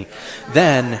for me,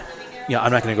 then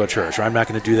I'm not going to go to church, or I'm not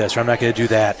going to do this, or I'm not going to do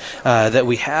that. That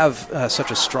we have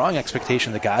such a strong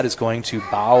expectation that God is going to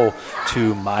bow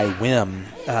to my whim.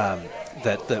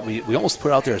 That we almost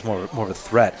put out there as more of a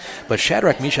threat. But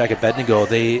Shadrach, Meshach, Abednego,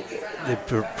 they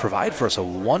provide for us a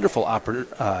wonderful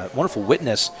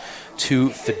witness to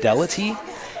fidelity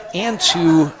and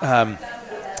to, I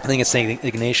think it's St.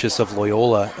 Ignatius of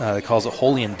Loyola calls it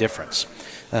holy indifference.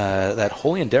 That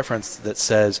holy indifference that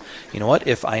says, you know what,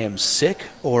 if I am sick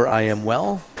or I am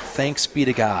well, thanks be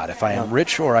to God. If I am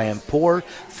rich or I am poor,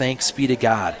 thanks be to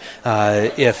God.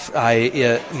 If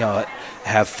I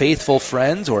have faithful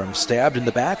friends or am stabbed in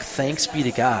the back, thanks be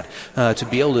to God. To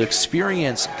be able to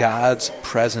experience God's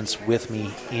presence with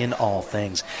me in all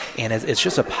things. And it's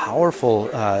just a powerful,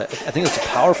 I think it's a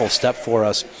powerful step for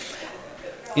us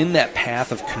in that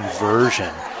path of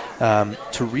conversion,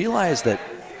 to realize that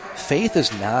faith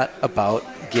is not about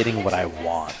getting what I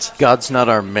want. God's not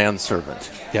our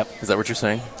manservant. Yep. Is that what you're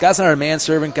saying? God's not our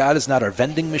manservant. God is not our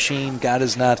vending machine. God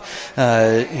is not,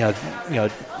 God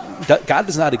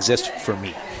does not exist for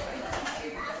me.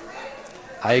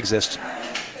 I exist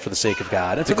for the sake of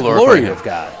God and for the glory of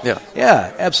God.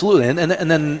 Yeah, absolutely. And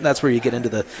then that's where you get into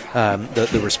the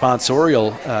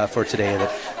responsorial for today.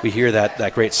 That we hear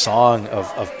that great song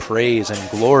of praise and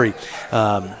glory.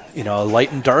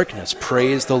 Light and darkness,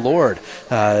 praise the Lord.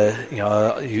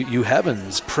 You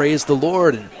heavens, praise the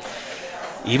Lord. And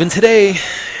even today,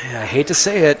 I hate to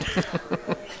say it,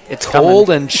 it's cold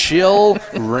coming. And chill,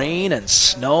 rain and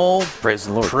snow. Praise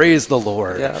the Lord. Praise the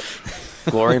Lord. Yeah.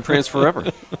 Glory and praise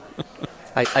forever.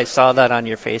 I saw that on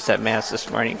your face at Mass this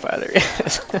morning, Father.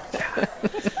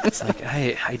 It's like,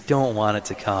 I don't want it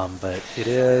to come, but it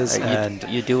is. And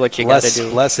you do what you got to do.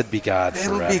 Blessed be God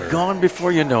forever. It'll be gone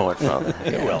before you know it, Father.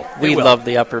 It will. We love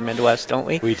the upper Midwest, don't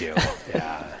we? We do,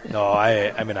 yeah. No,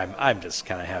 I'm just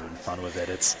kind of having fun with it.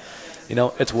 It's,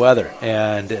 it's weather,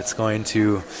 and it's going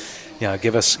to,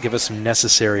 give us some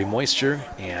necessary moisture,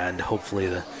 and hopefully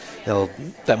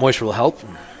that moisture will help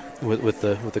with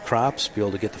the crops, be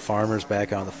able to get the farmers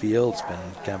back on the field. It's been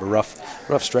kind of a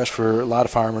rough stretch for a lot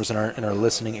of farmers in our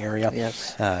listening area.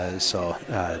 Yes.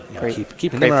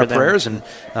 Keep them in our prayers, and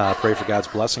pray for God's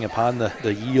blessing upon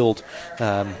the yield.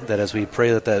 That as we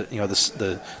pray that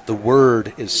the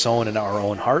word is sown in our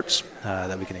own hearts,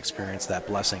 that we can experience that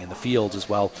blessing in the fields as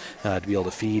well, to be able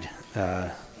to feed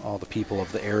all the people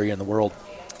of the area and the world.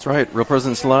 That's right. Real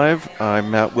Presence Live. I'm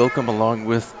Matt Wilkham, along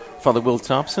with Father Will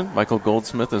Thompson, Michael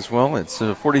Goldsmith as well. It's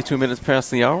 42 minutes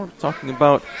past the hour, talking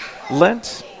about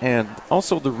Lent and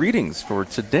also the readings for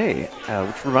today,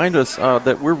 which remind us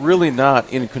that we're really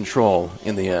not in control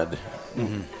in the end.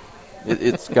 Mm-hmm.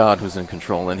 It's God who's in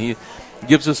control, and He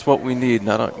gives us what we need,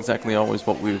 not exactly always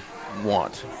what we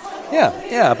want.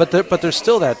 Yeah, but there's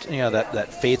still that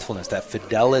that faithfulness, that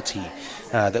fidelity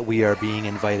that we are being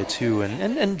invited to,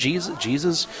 and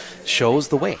Jesus shows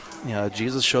the way.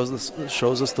 Jesus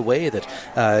shows us the way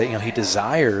that He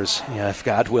desires, if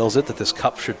God wills it, that this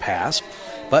cup should pass,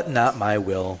 but not my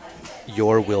will,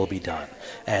 your will be done.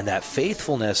 And that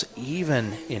faithfulness,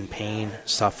 even in pain,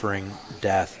 suffering,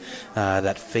 death,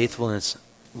 that faithfulness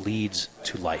leads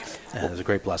to life, and there's a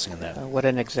great blessing in that. What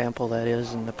an example that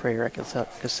is in the prayer at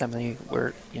Gethsemane,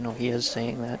 where He is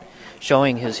saying that,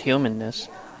 showing His humanness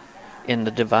in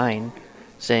the divine,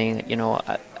 saying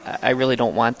that I really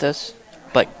don't want this,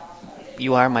 but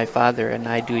you are my Father, and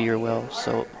I do your will,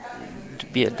 so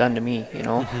be it done to me.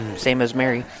 Mm-hmm. Same as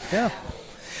Mary. Yeah.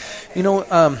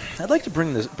 I'd like to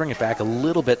bring it back a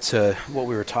little bit to what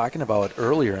we were talking about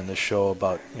earlier in the show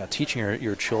about teaching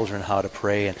your children how to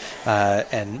pray,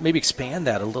 and maybe expand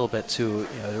that a little bit to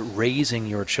raising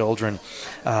your children.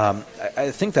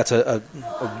 I think that's a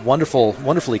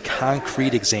wonderfully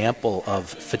concrete example of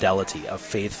fidelity, of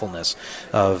faithfulness,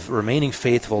 of remaining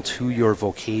faithful to your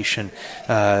vocation,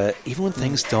 even when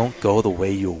things don't go the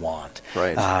way you want.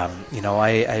 Right.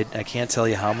 I can't tell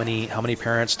you how many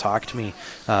parents talk to me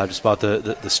just about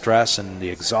the stress and the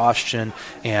exhaustion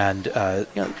and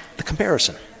the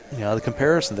comparison. The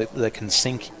comparison that can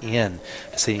sink in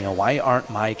to say, why aren't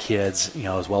my kids,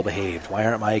 as well behaved? Why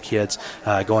aren't my kids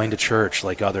going to church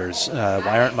like others?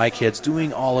 Why aren't my kids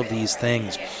doing all of these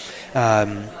things?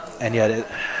 And yet,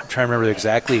 I'm trying to remember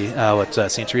exactly what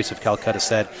St. Teresa of Calcutta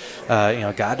said.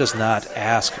 God does not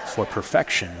ask for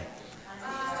perfection,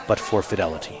 but for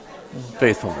fidelity.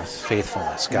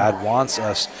 Faithfulness. God wants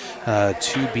us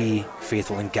to be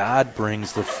faithful, and God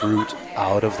brings the fruit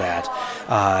out of that.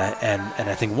 And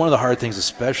I think one of the hard things,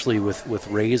 especially with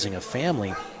raising a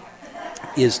family,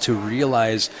 is to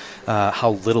realize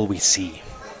how little we see,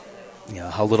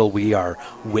 how little we are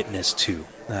witness to.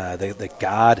 That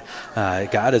God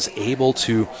is able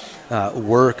to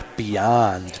work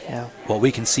beyond what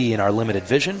we can see in our limited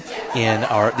vision, in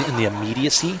the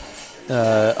immediacy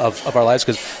of our lives,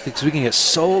 because we can get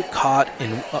so caught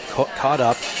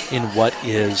up in what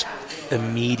is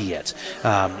immediate,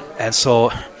 and so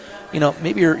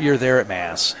maybe you're there at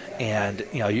Mass, and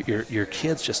your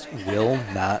kids just will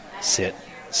not sit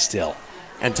still.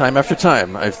 And time after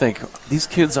time, I think these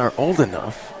kids are old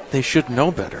enough; they should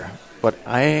know better. But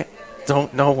I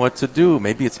don't know what to do.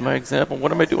 Maybe it's my example.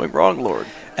 What am I doing wrong, Lord?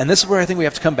 And this is where I think we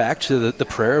have to come back to the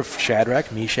prayer of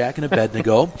Shadrach, Meshach, and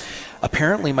Abednego.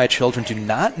 Apparently, my children do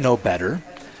not know better.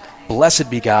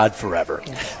 Blessed be God forever.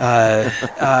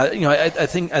 I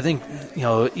think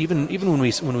even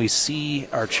when we see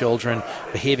our children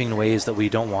behaving in ways that we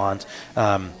don't want,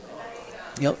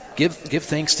 give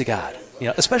thanks to God.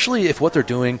 Especially if what they're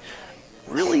doing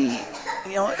really.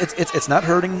 It's not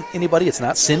hurting anybody. It's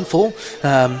not sinful.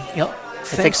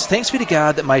 Thanks be to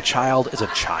God that my child is a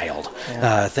child.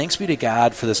 Yeah. Thanks be to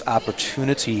God for this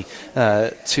opportunity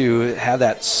to have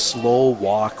that slow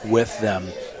walk with them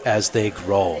as they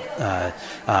grow.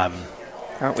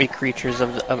 Aren't we creatures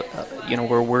of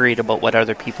we're worried about what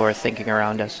other people are thinking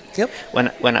around us. Yep.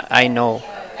 When I know,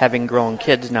 having grown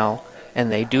kids now,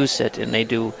 and they do sit and they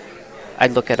do, I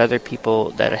look at other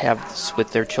people that have this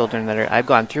with their children I've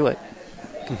gone through it.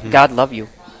 Mm-hmm. God love you.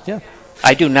 Yeah.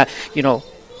 I do not,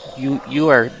 you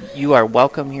are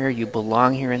welcome here. You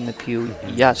belong here in the pew.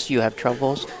 Mm-hmm. Yes, you have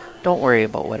troubles. Don't worry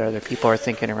about what other people are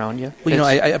thinking around you. Well,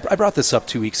 I brought this up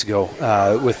 2 weeks ago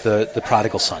with the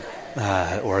prodigal son.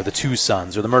 Or the two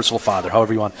sons, or the merciful father,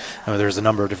 however you want. There's a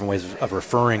number of different ways of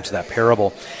referring to that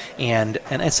parable. And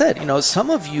I said, some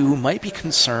of you might be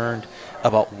concerned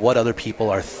about what other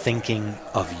people are thinking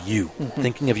of you,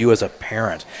 thinking of you as a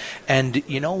parent. And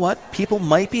you know what? People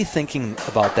might be thinking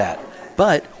about that.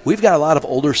 But we've got a lot of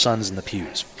older sons in the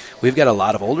pews. We've got a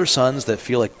lot of older sons that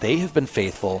feel like they have been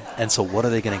faithful, and so what are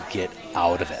they going to get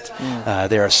out of it?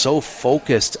 They are so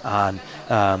focused on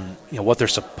what they're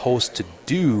supposed to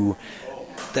do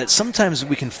that sometimes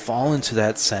we can fall into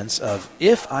that sense of,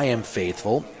 if I am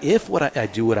faithful, if I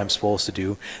do what I'm supposed to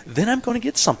do, then I'm going to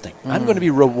get something. I'm going to be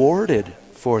rewarded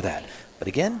for that. But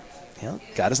again,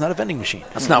 God is not a vending machine.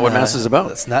 That's not what Mass is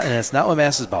about. It's not what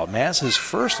Mass is about. Mass is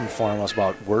first and foremost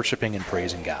about worshiping and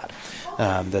praising God.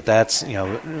 That's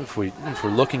if we're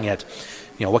looking at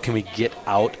what can we get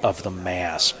out of the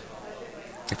Mass,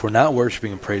 if we're not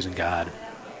worshiping and praising God,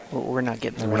 we're not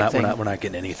getting we're not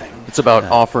getting anything. It's about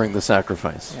offering the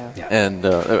sacrifice. Yeah. And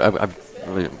I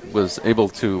was able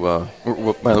to.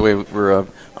 By the way, we're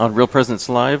on Real Presence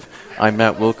Live. I'm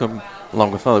Matt Wilkham,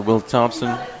 along with Father Will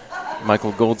Thompson,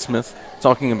 Michael Goldsmith,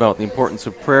 talking about the importance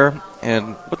of prayer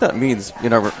and what that means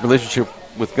in our relationship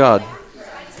with God.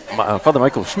 Father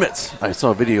Michael Schmitz, I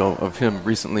saw a video of him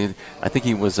recently. I think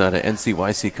he was at an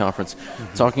NCYC conference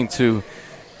talking to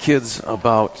kids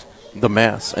about the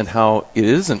Mass and how it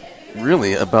isn't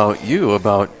really about you,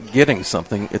 about getting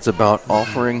something. It's about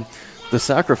offering the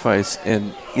sacrifice.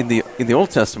 And in the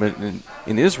Old Testament,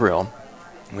 in Israel,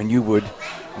 when you would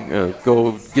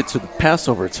go get to the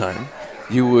Passover time,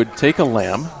 you would take a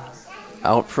lamb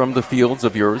out from the fields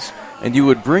of yours, and you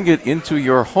would bring it into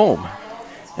your home,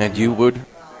 and you would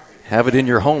have it in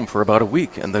your home for about a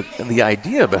week. And the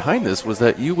idea behind this was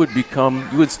that you would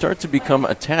start to become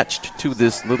attached to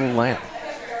this little lamb.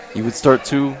 You would start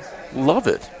to love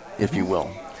it, if you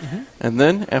will. Mm-hmm. And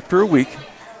then after a week,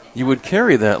 you would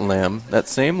carry that lamb, that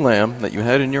same lamb that you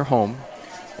had in your home,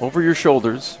 over your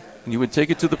shoulders, and you would take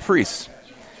it to the priest,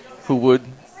 who would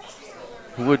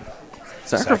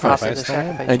sacrifice it.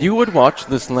 And you would watch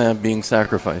this lamb being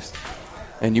sacrificed.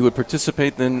 And you would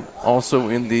participate then also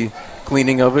in the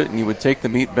cleaning of it, and you would take the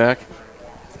meat back.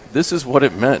 This is what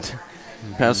it meant,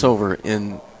 Passover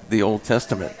in the Old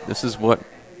Testament. This is what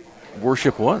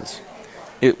worship was.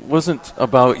 It wasn't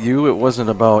about you. It wasn't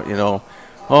about,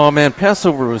 oh man,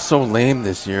 Passover was so lame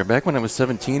this year. Back when I was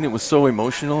 17, it was so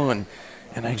emotional, and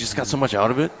I just got so much out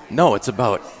of it. No, it's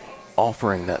about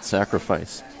offering that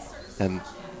sacrifice. And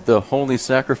the holy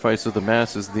sacrifice of the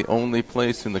Mass is the only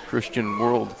place in the Christian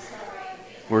world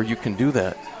where you can do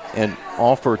that and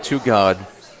offer to God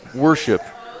worship,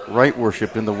 right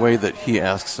worship in the way that He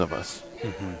asks of us.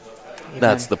 Mm-hmm.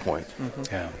 That's the point.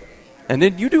 Mm-hmm. Yeah. And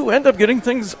then you do end up getting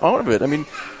things out of it. I mean,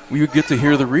 you get to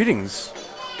hear the readings,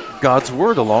 God's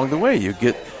Word along the way. You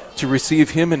get to receive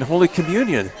Him in Holy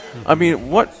Communion. Mm-hmm. I mean,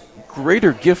 what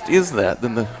greater gift is that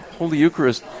than the Holy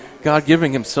Eucharist, God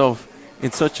giving Himself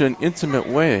in such an intimate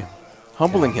way,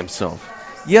 humbling Himself?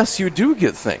 Yes, you do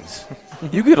get things.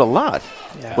 You get a lot,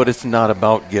 Yeah. but it's not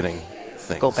about getting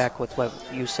things. Go back with what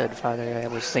you said, Father. I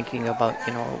was thinking about,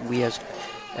 we as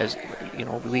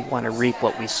we want to reap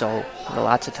what we sow. And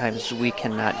lots of times we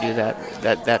cannot do that.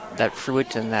 That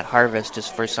fruit and that harvest is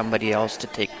for somebody else to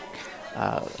take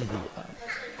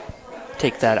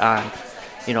that on,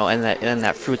 and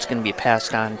that fruit's going to be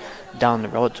passed on down the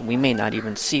road. So we may not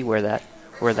even see where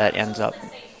that ends up.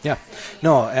 Yeah,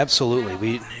 no,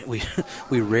 absolutely.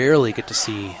 We rarely get to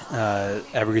see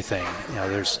everything.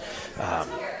 There's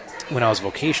when I was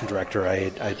vocation director,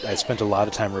 I spent a lot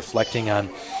of time reflecting on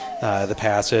the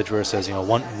passage where it says,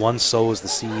 one sows the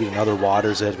seed, another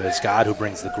waters it, but it's God who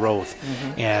brings the growth.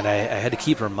 Mm-hmm. And I had to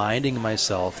keep reminding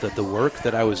myself that the work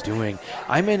that I was doing,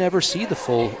 I may never see the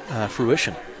full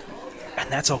fruition,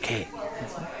 and that's okay.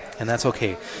 And that's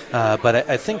okay. But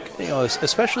I think,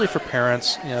 especially for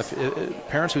parents,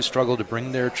 parents who struggle to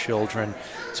bring their children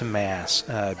to Mass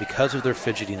because of their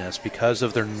fidgetiness, because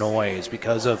of their noise,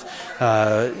 because of,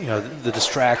 the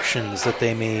distractions that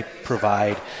they may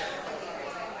provide,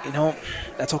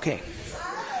 that's okay.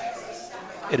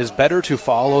 It is better to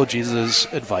follow Jesus'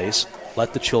 advice,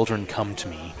 let the children come to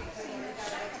me,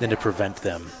 than to prevent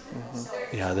them.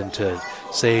 Mm-hmm. Than to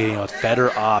say, it's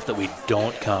better off that we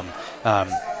don't come.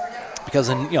 Because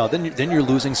then you're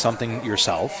losing something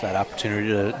yourself, that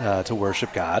opportunity to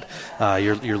worship God.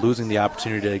 You're losing the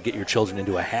opportunity to get your children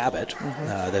into a habit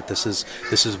that this is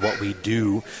what we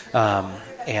do,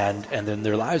 and then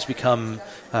their lives become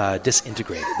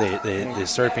disintegrated. They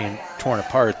start being torn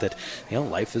apart. That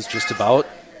life is just about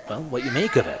what you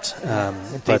make of it.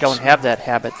 If they don't have that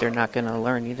habit, they're not going to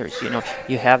learn either. So,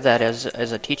 you have that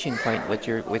as a teaching point with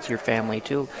your family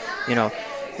too.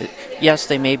 Yes,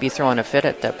 they may be throwing a fit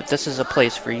at that, but this is a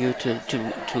place for you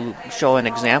to show an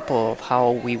example of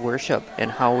how we worship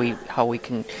and how we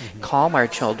can calm our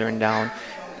children down,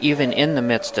 even in the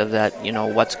midst of that,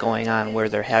 what's going on, where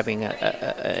they're having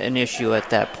an issue at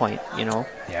that point,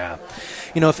 Yeah.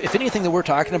 If anything that we're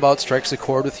talking about strikes a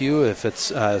chord with you, if it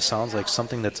sounds like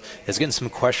something that is getting some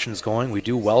questions going, we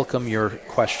do welcome your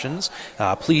questions.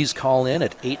 Please call in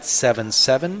at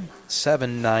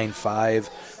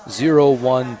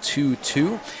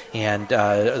 877-795-0122, and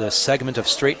the segment of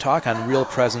Straight Talk on Real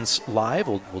Presence Live.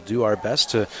 We'll do our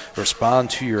best to respond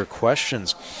to your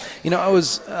questions. I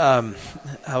was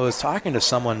talking to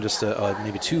someone just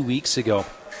maybe 2 weeks ago,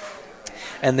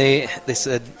 and they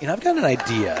said, I've got an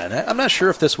idea, and I'm not sure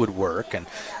if this would work. And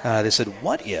they said,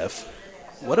 what if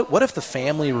the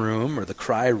family room or the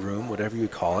cry room, whatever you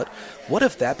call it, what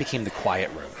if that became the quiet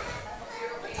room?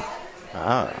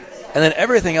 And then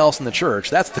everything else in the church,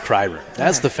 that's the cry room.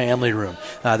 That's the family room.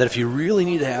 That if you really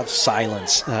need to have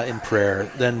silence in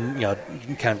prayer, then you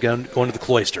can kind of go into the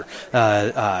cloister.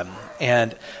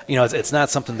 And it's not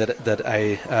something that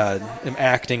I am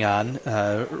acting on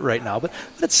right now, but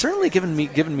it's certainly given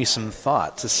me some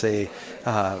thought to say,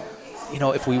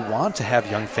 if we want to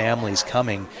have young families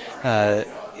coming,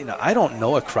 I don't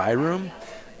know a cry room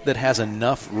that has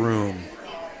enough room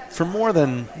for more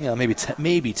than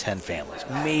maybe 10 families,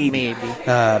 maybe.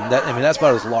 That's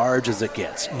about as large as it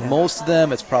gets. Yeah. Most of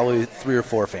them, it's probably 3 or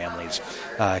 4 families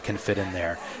can fit in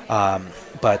there.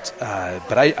 But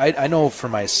I know for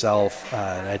myself,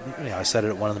 and I said it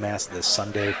at one of the masses this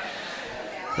Sunday,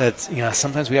 that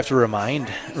sometimes we have to remind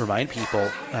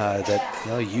people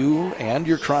that you and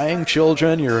your crying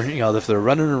children, if they're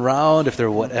running around, if they're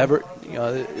whatever,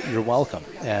 you're welcome,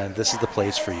 and this is the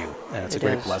place for you, and it's a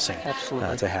great blessing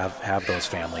to have those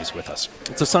families with us.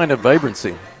 It's a sign of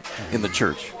vibrancy in the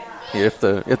church. I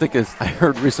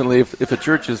heard recently, if a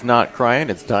church is not crying,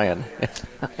 it's dying.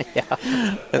 Yeah,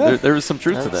 and there is some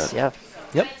truth to that. Yeah.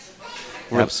 Yep.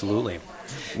 Absolutely.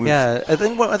 I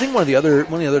think one of the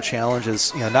other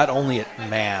challenges, not only at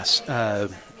Mass,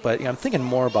 but I'm thinking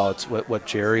more about what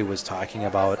Jerry was talking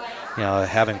about.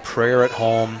 Having prayer at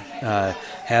home,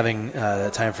 having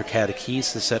time for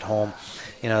catechesis at home.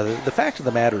 The fact of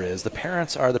the matter is, the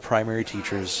parents are the primary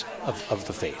teachers of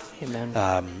the faith. Amen.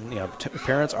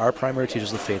 Parents are primary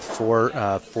teachers of the faith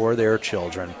for their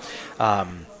children,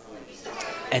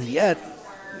 and yet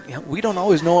we don't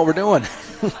always know what we're doing.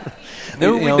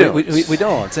 No, we don't. We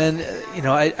don't. And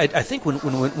I think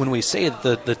when we say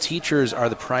that the teachers are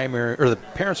the primary, or the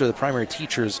parents are the primary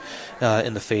teachers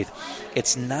in the faith,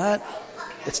 it's not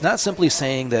simply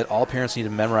saying that all parents need to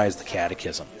memorize the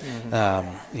catechism.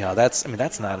 Mm-hmm.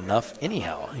 That's not enough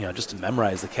anyhow. Just to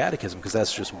memorize the catechism, because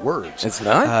that's just words. It's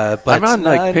not. But I'm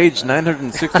on page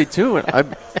 962, and I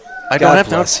don't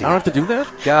have to do that.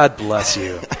 God bless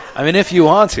you. If you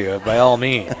want to, by all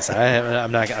means.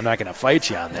 I'm not going to fight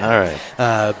you on that. All right.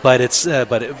 But it's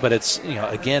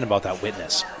again about that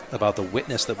witness. about the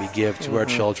witness that we give to our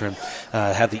children,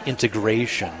 have the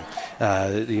integration.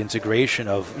 The integration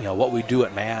of what we do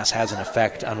at Mass has an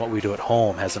effect on what we do at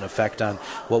home, has an effect on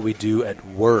what we do at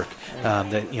work.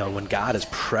 That when God is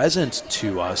present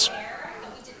to us,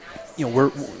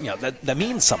 that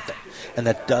means something, and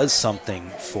that does something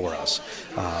for us.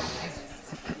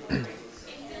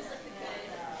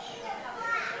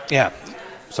 Yeah.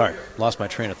 Sorry, lost my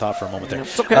train of thought for a moment there.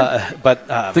 It's okay.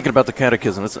 But thinking about the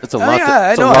Catechism, it's a lot.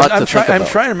 I know. I'm trying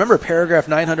to remember paragraph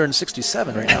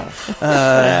 967 right now.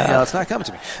 It's not coming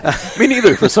to me. Me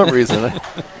neither, for some reason.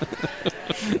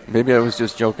 Maybe I was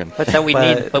just joking. But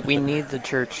we need the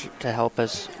church to help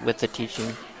us with the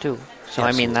teaching too. So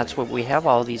Absolutely. that's what we have.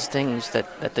 All these things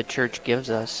that the church gives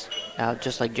us.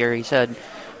 Just like Jerry said,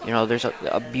 there's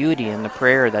a beauty in the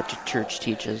prayer that the church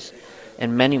teaches,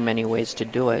 and many, many ways to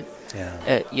do it.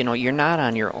 Yeah. You're not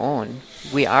on your own.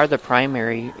 We are the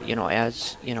primary,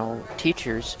 as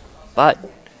teachers, but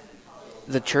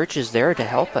the church is there to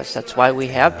help us. That's why we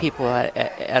have people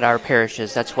at our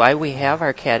parishes. That's why we have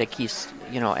our catechists,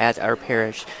 at our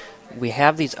parish. We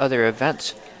have these other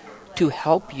events to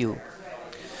help you.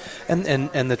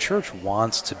 And the church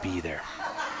wants to be there.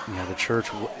 The church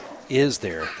is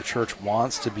there. The church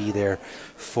wants to be there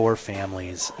for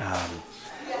families.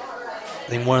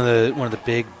 I think one of the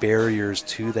big barriers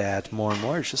to that more and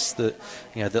more is just the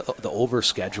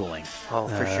overscheduling. Oh,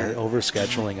 for sure.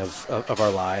 Overscheduling of our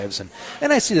lives, and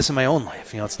I see this in my own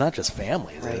life. It's not just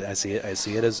families. Right. I see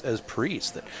it as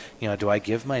priests. That do I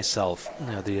give myself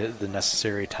the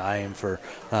necessary time for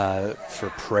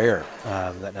prayer,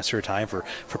 that necessary time for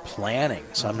planning,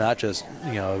 so I'm not just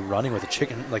running with a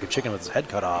chicken with its head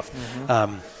cut off.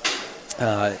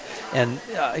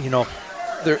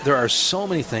 There are so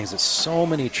many things that so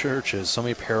many churches, so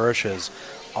many parishes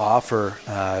offer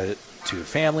to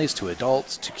families, to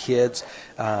adults, to kids.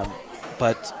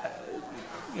 But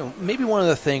maybe one of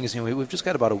the things, we've just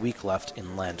got about a week left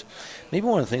in Lent. Maybe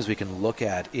one of the things we can look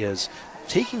at is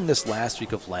taking this last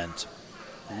week of Lent,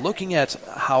 looking at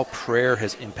how prayer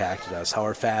has impacted us, how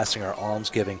our fasting, our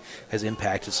almsgiving has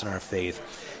impacted us in our faith,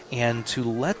 and to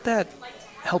let that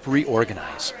help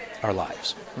reorganize our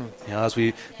lives. As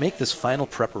we make this final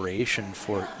preparation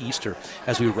for Easter,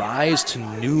 as we rise to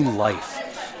new life,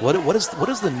 what is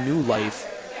the new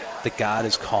life that God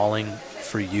is calling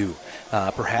for you?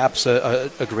 Perhaps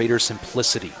a greater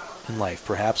simplicity in life,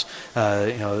 perhaps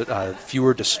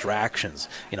fewer distractions.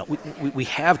 We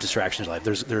have distractions in life.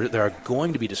 There are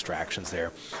going to be distractions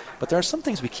there, but there are some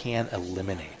things we can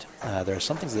eliminate. There are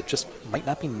some things that just might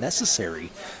not be necessary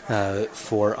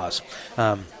for us.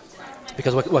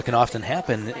 Because what can often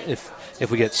happen if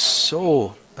we get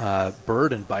so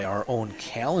burdened by our own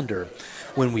calendar,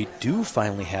 when we do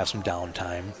finally have some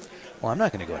downtime, well, I'm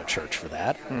not going to go to church for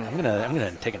that. I'm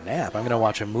gonna take a nap. I'm gonna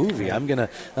watch a movie. I'm gonna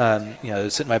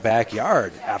sit in my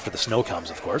backyard after the snow comes,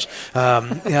 of course.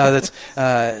 It's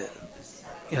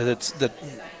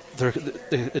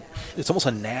almost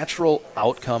a natural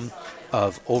outcome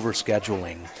of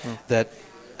overscheduling. That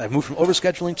I've moved from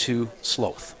overscheduling to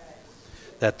sloth.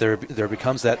 That there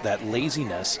becomes that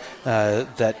laziness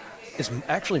that is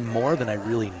actually more than I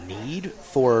really need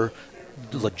for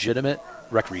legitimate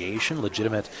recreation,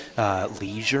 legitimate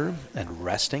leisure and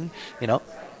resting.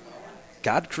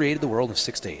 God created the world in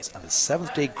 6 days. On the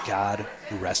seventh day, God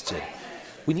rested.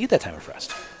 We need that time of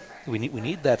rest. We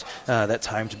need that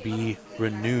time to be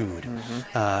renewed.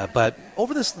 But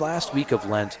over this last week of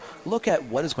Lent, look at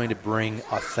what is going to bring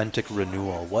authentic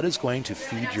renewal. What is going to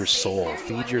feed your soul,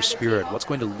 feed your spirit? What's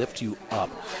going to lift you up?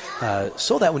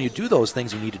 So that when you do those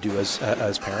things you need to do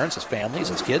as parents, as families,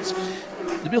 as kids,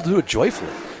 you'll be able to do it joyfully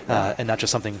and not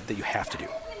just something that you have to do.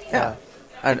 Yeah.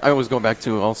 I always go back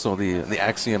to also the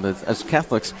axiom that as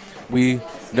Catholics, we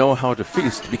know how to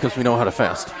feast because we know how to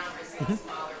fast.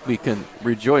 We can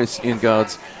rejoice in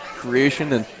God's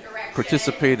creation and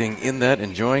participating in that,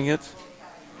 enjoying it,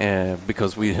 and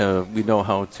because we know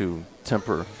how to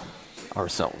temper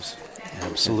ourselves.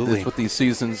 Absolutely. That's what these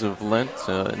seasons of Lent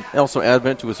and also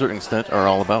Advent to a certain extent are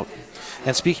all about.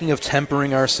 And speaking of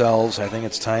tempering ourselves, I think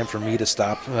it's time for me to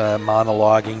stop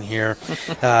monologuing here.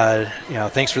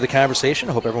 Thanks for the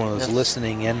conversation. I hope everyone was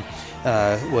listening in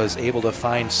was able to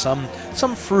find some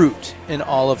fruit in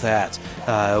all of that.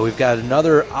 We've got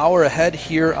another hour ahead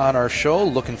here on our show.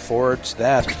 Looking forward to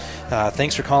that.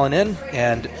 Thanks for calling in,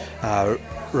 and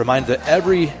remind that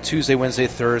every Tuesday, Wednesday,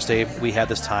 Thursday, we have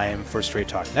this time for Straight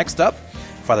Talk. Next up,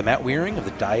 Father Matt Weering of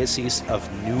the Diocese of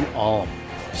New Ulm.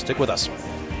 Stick with us.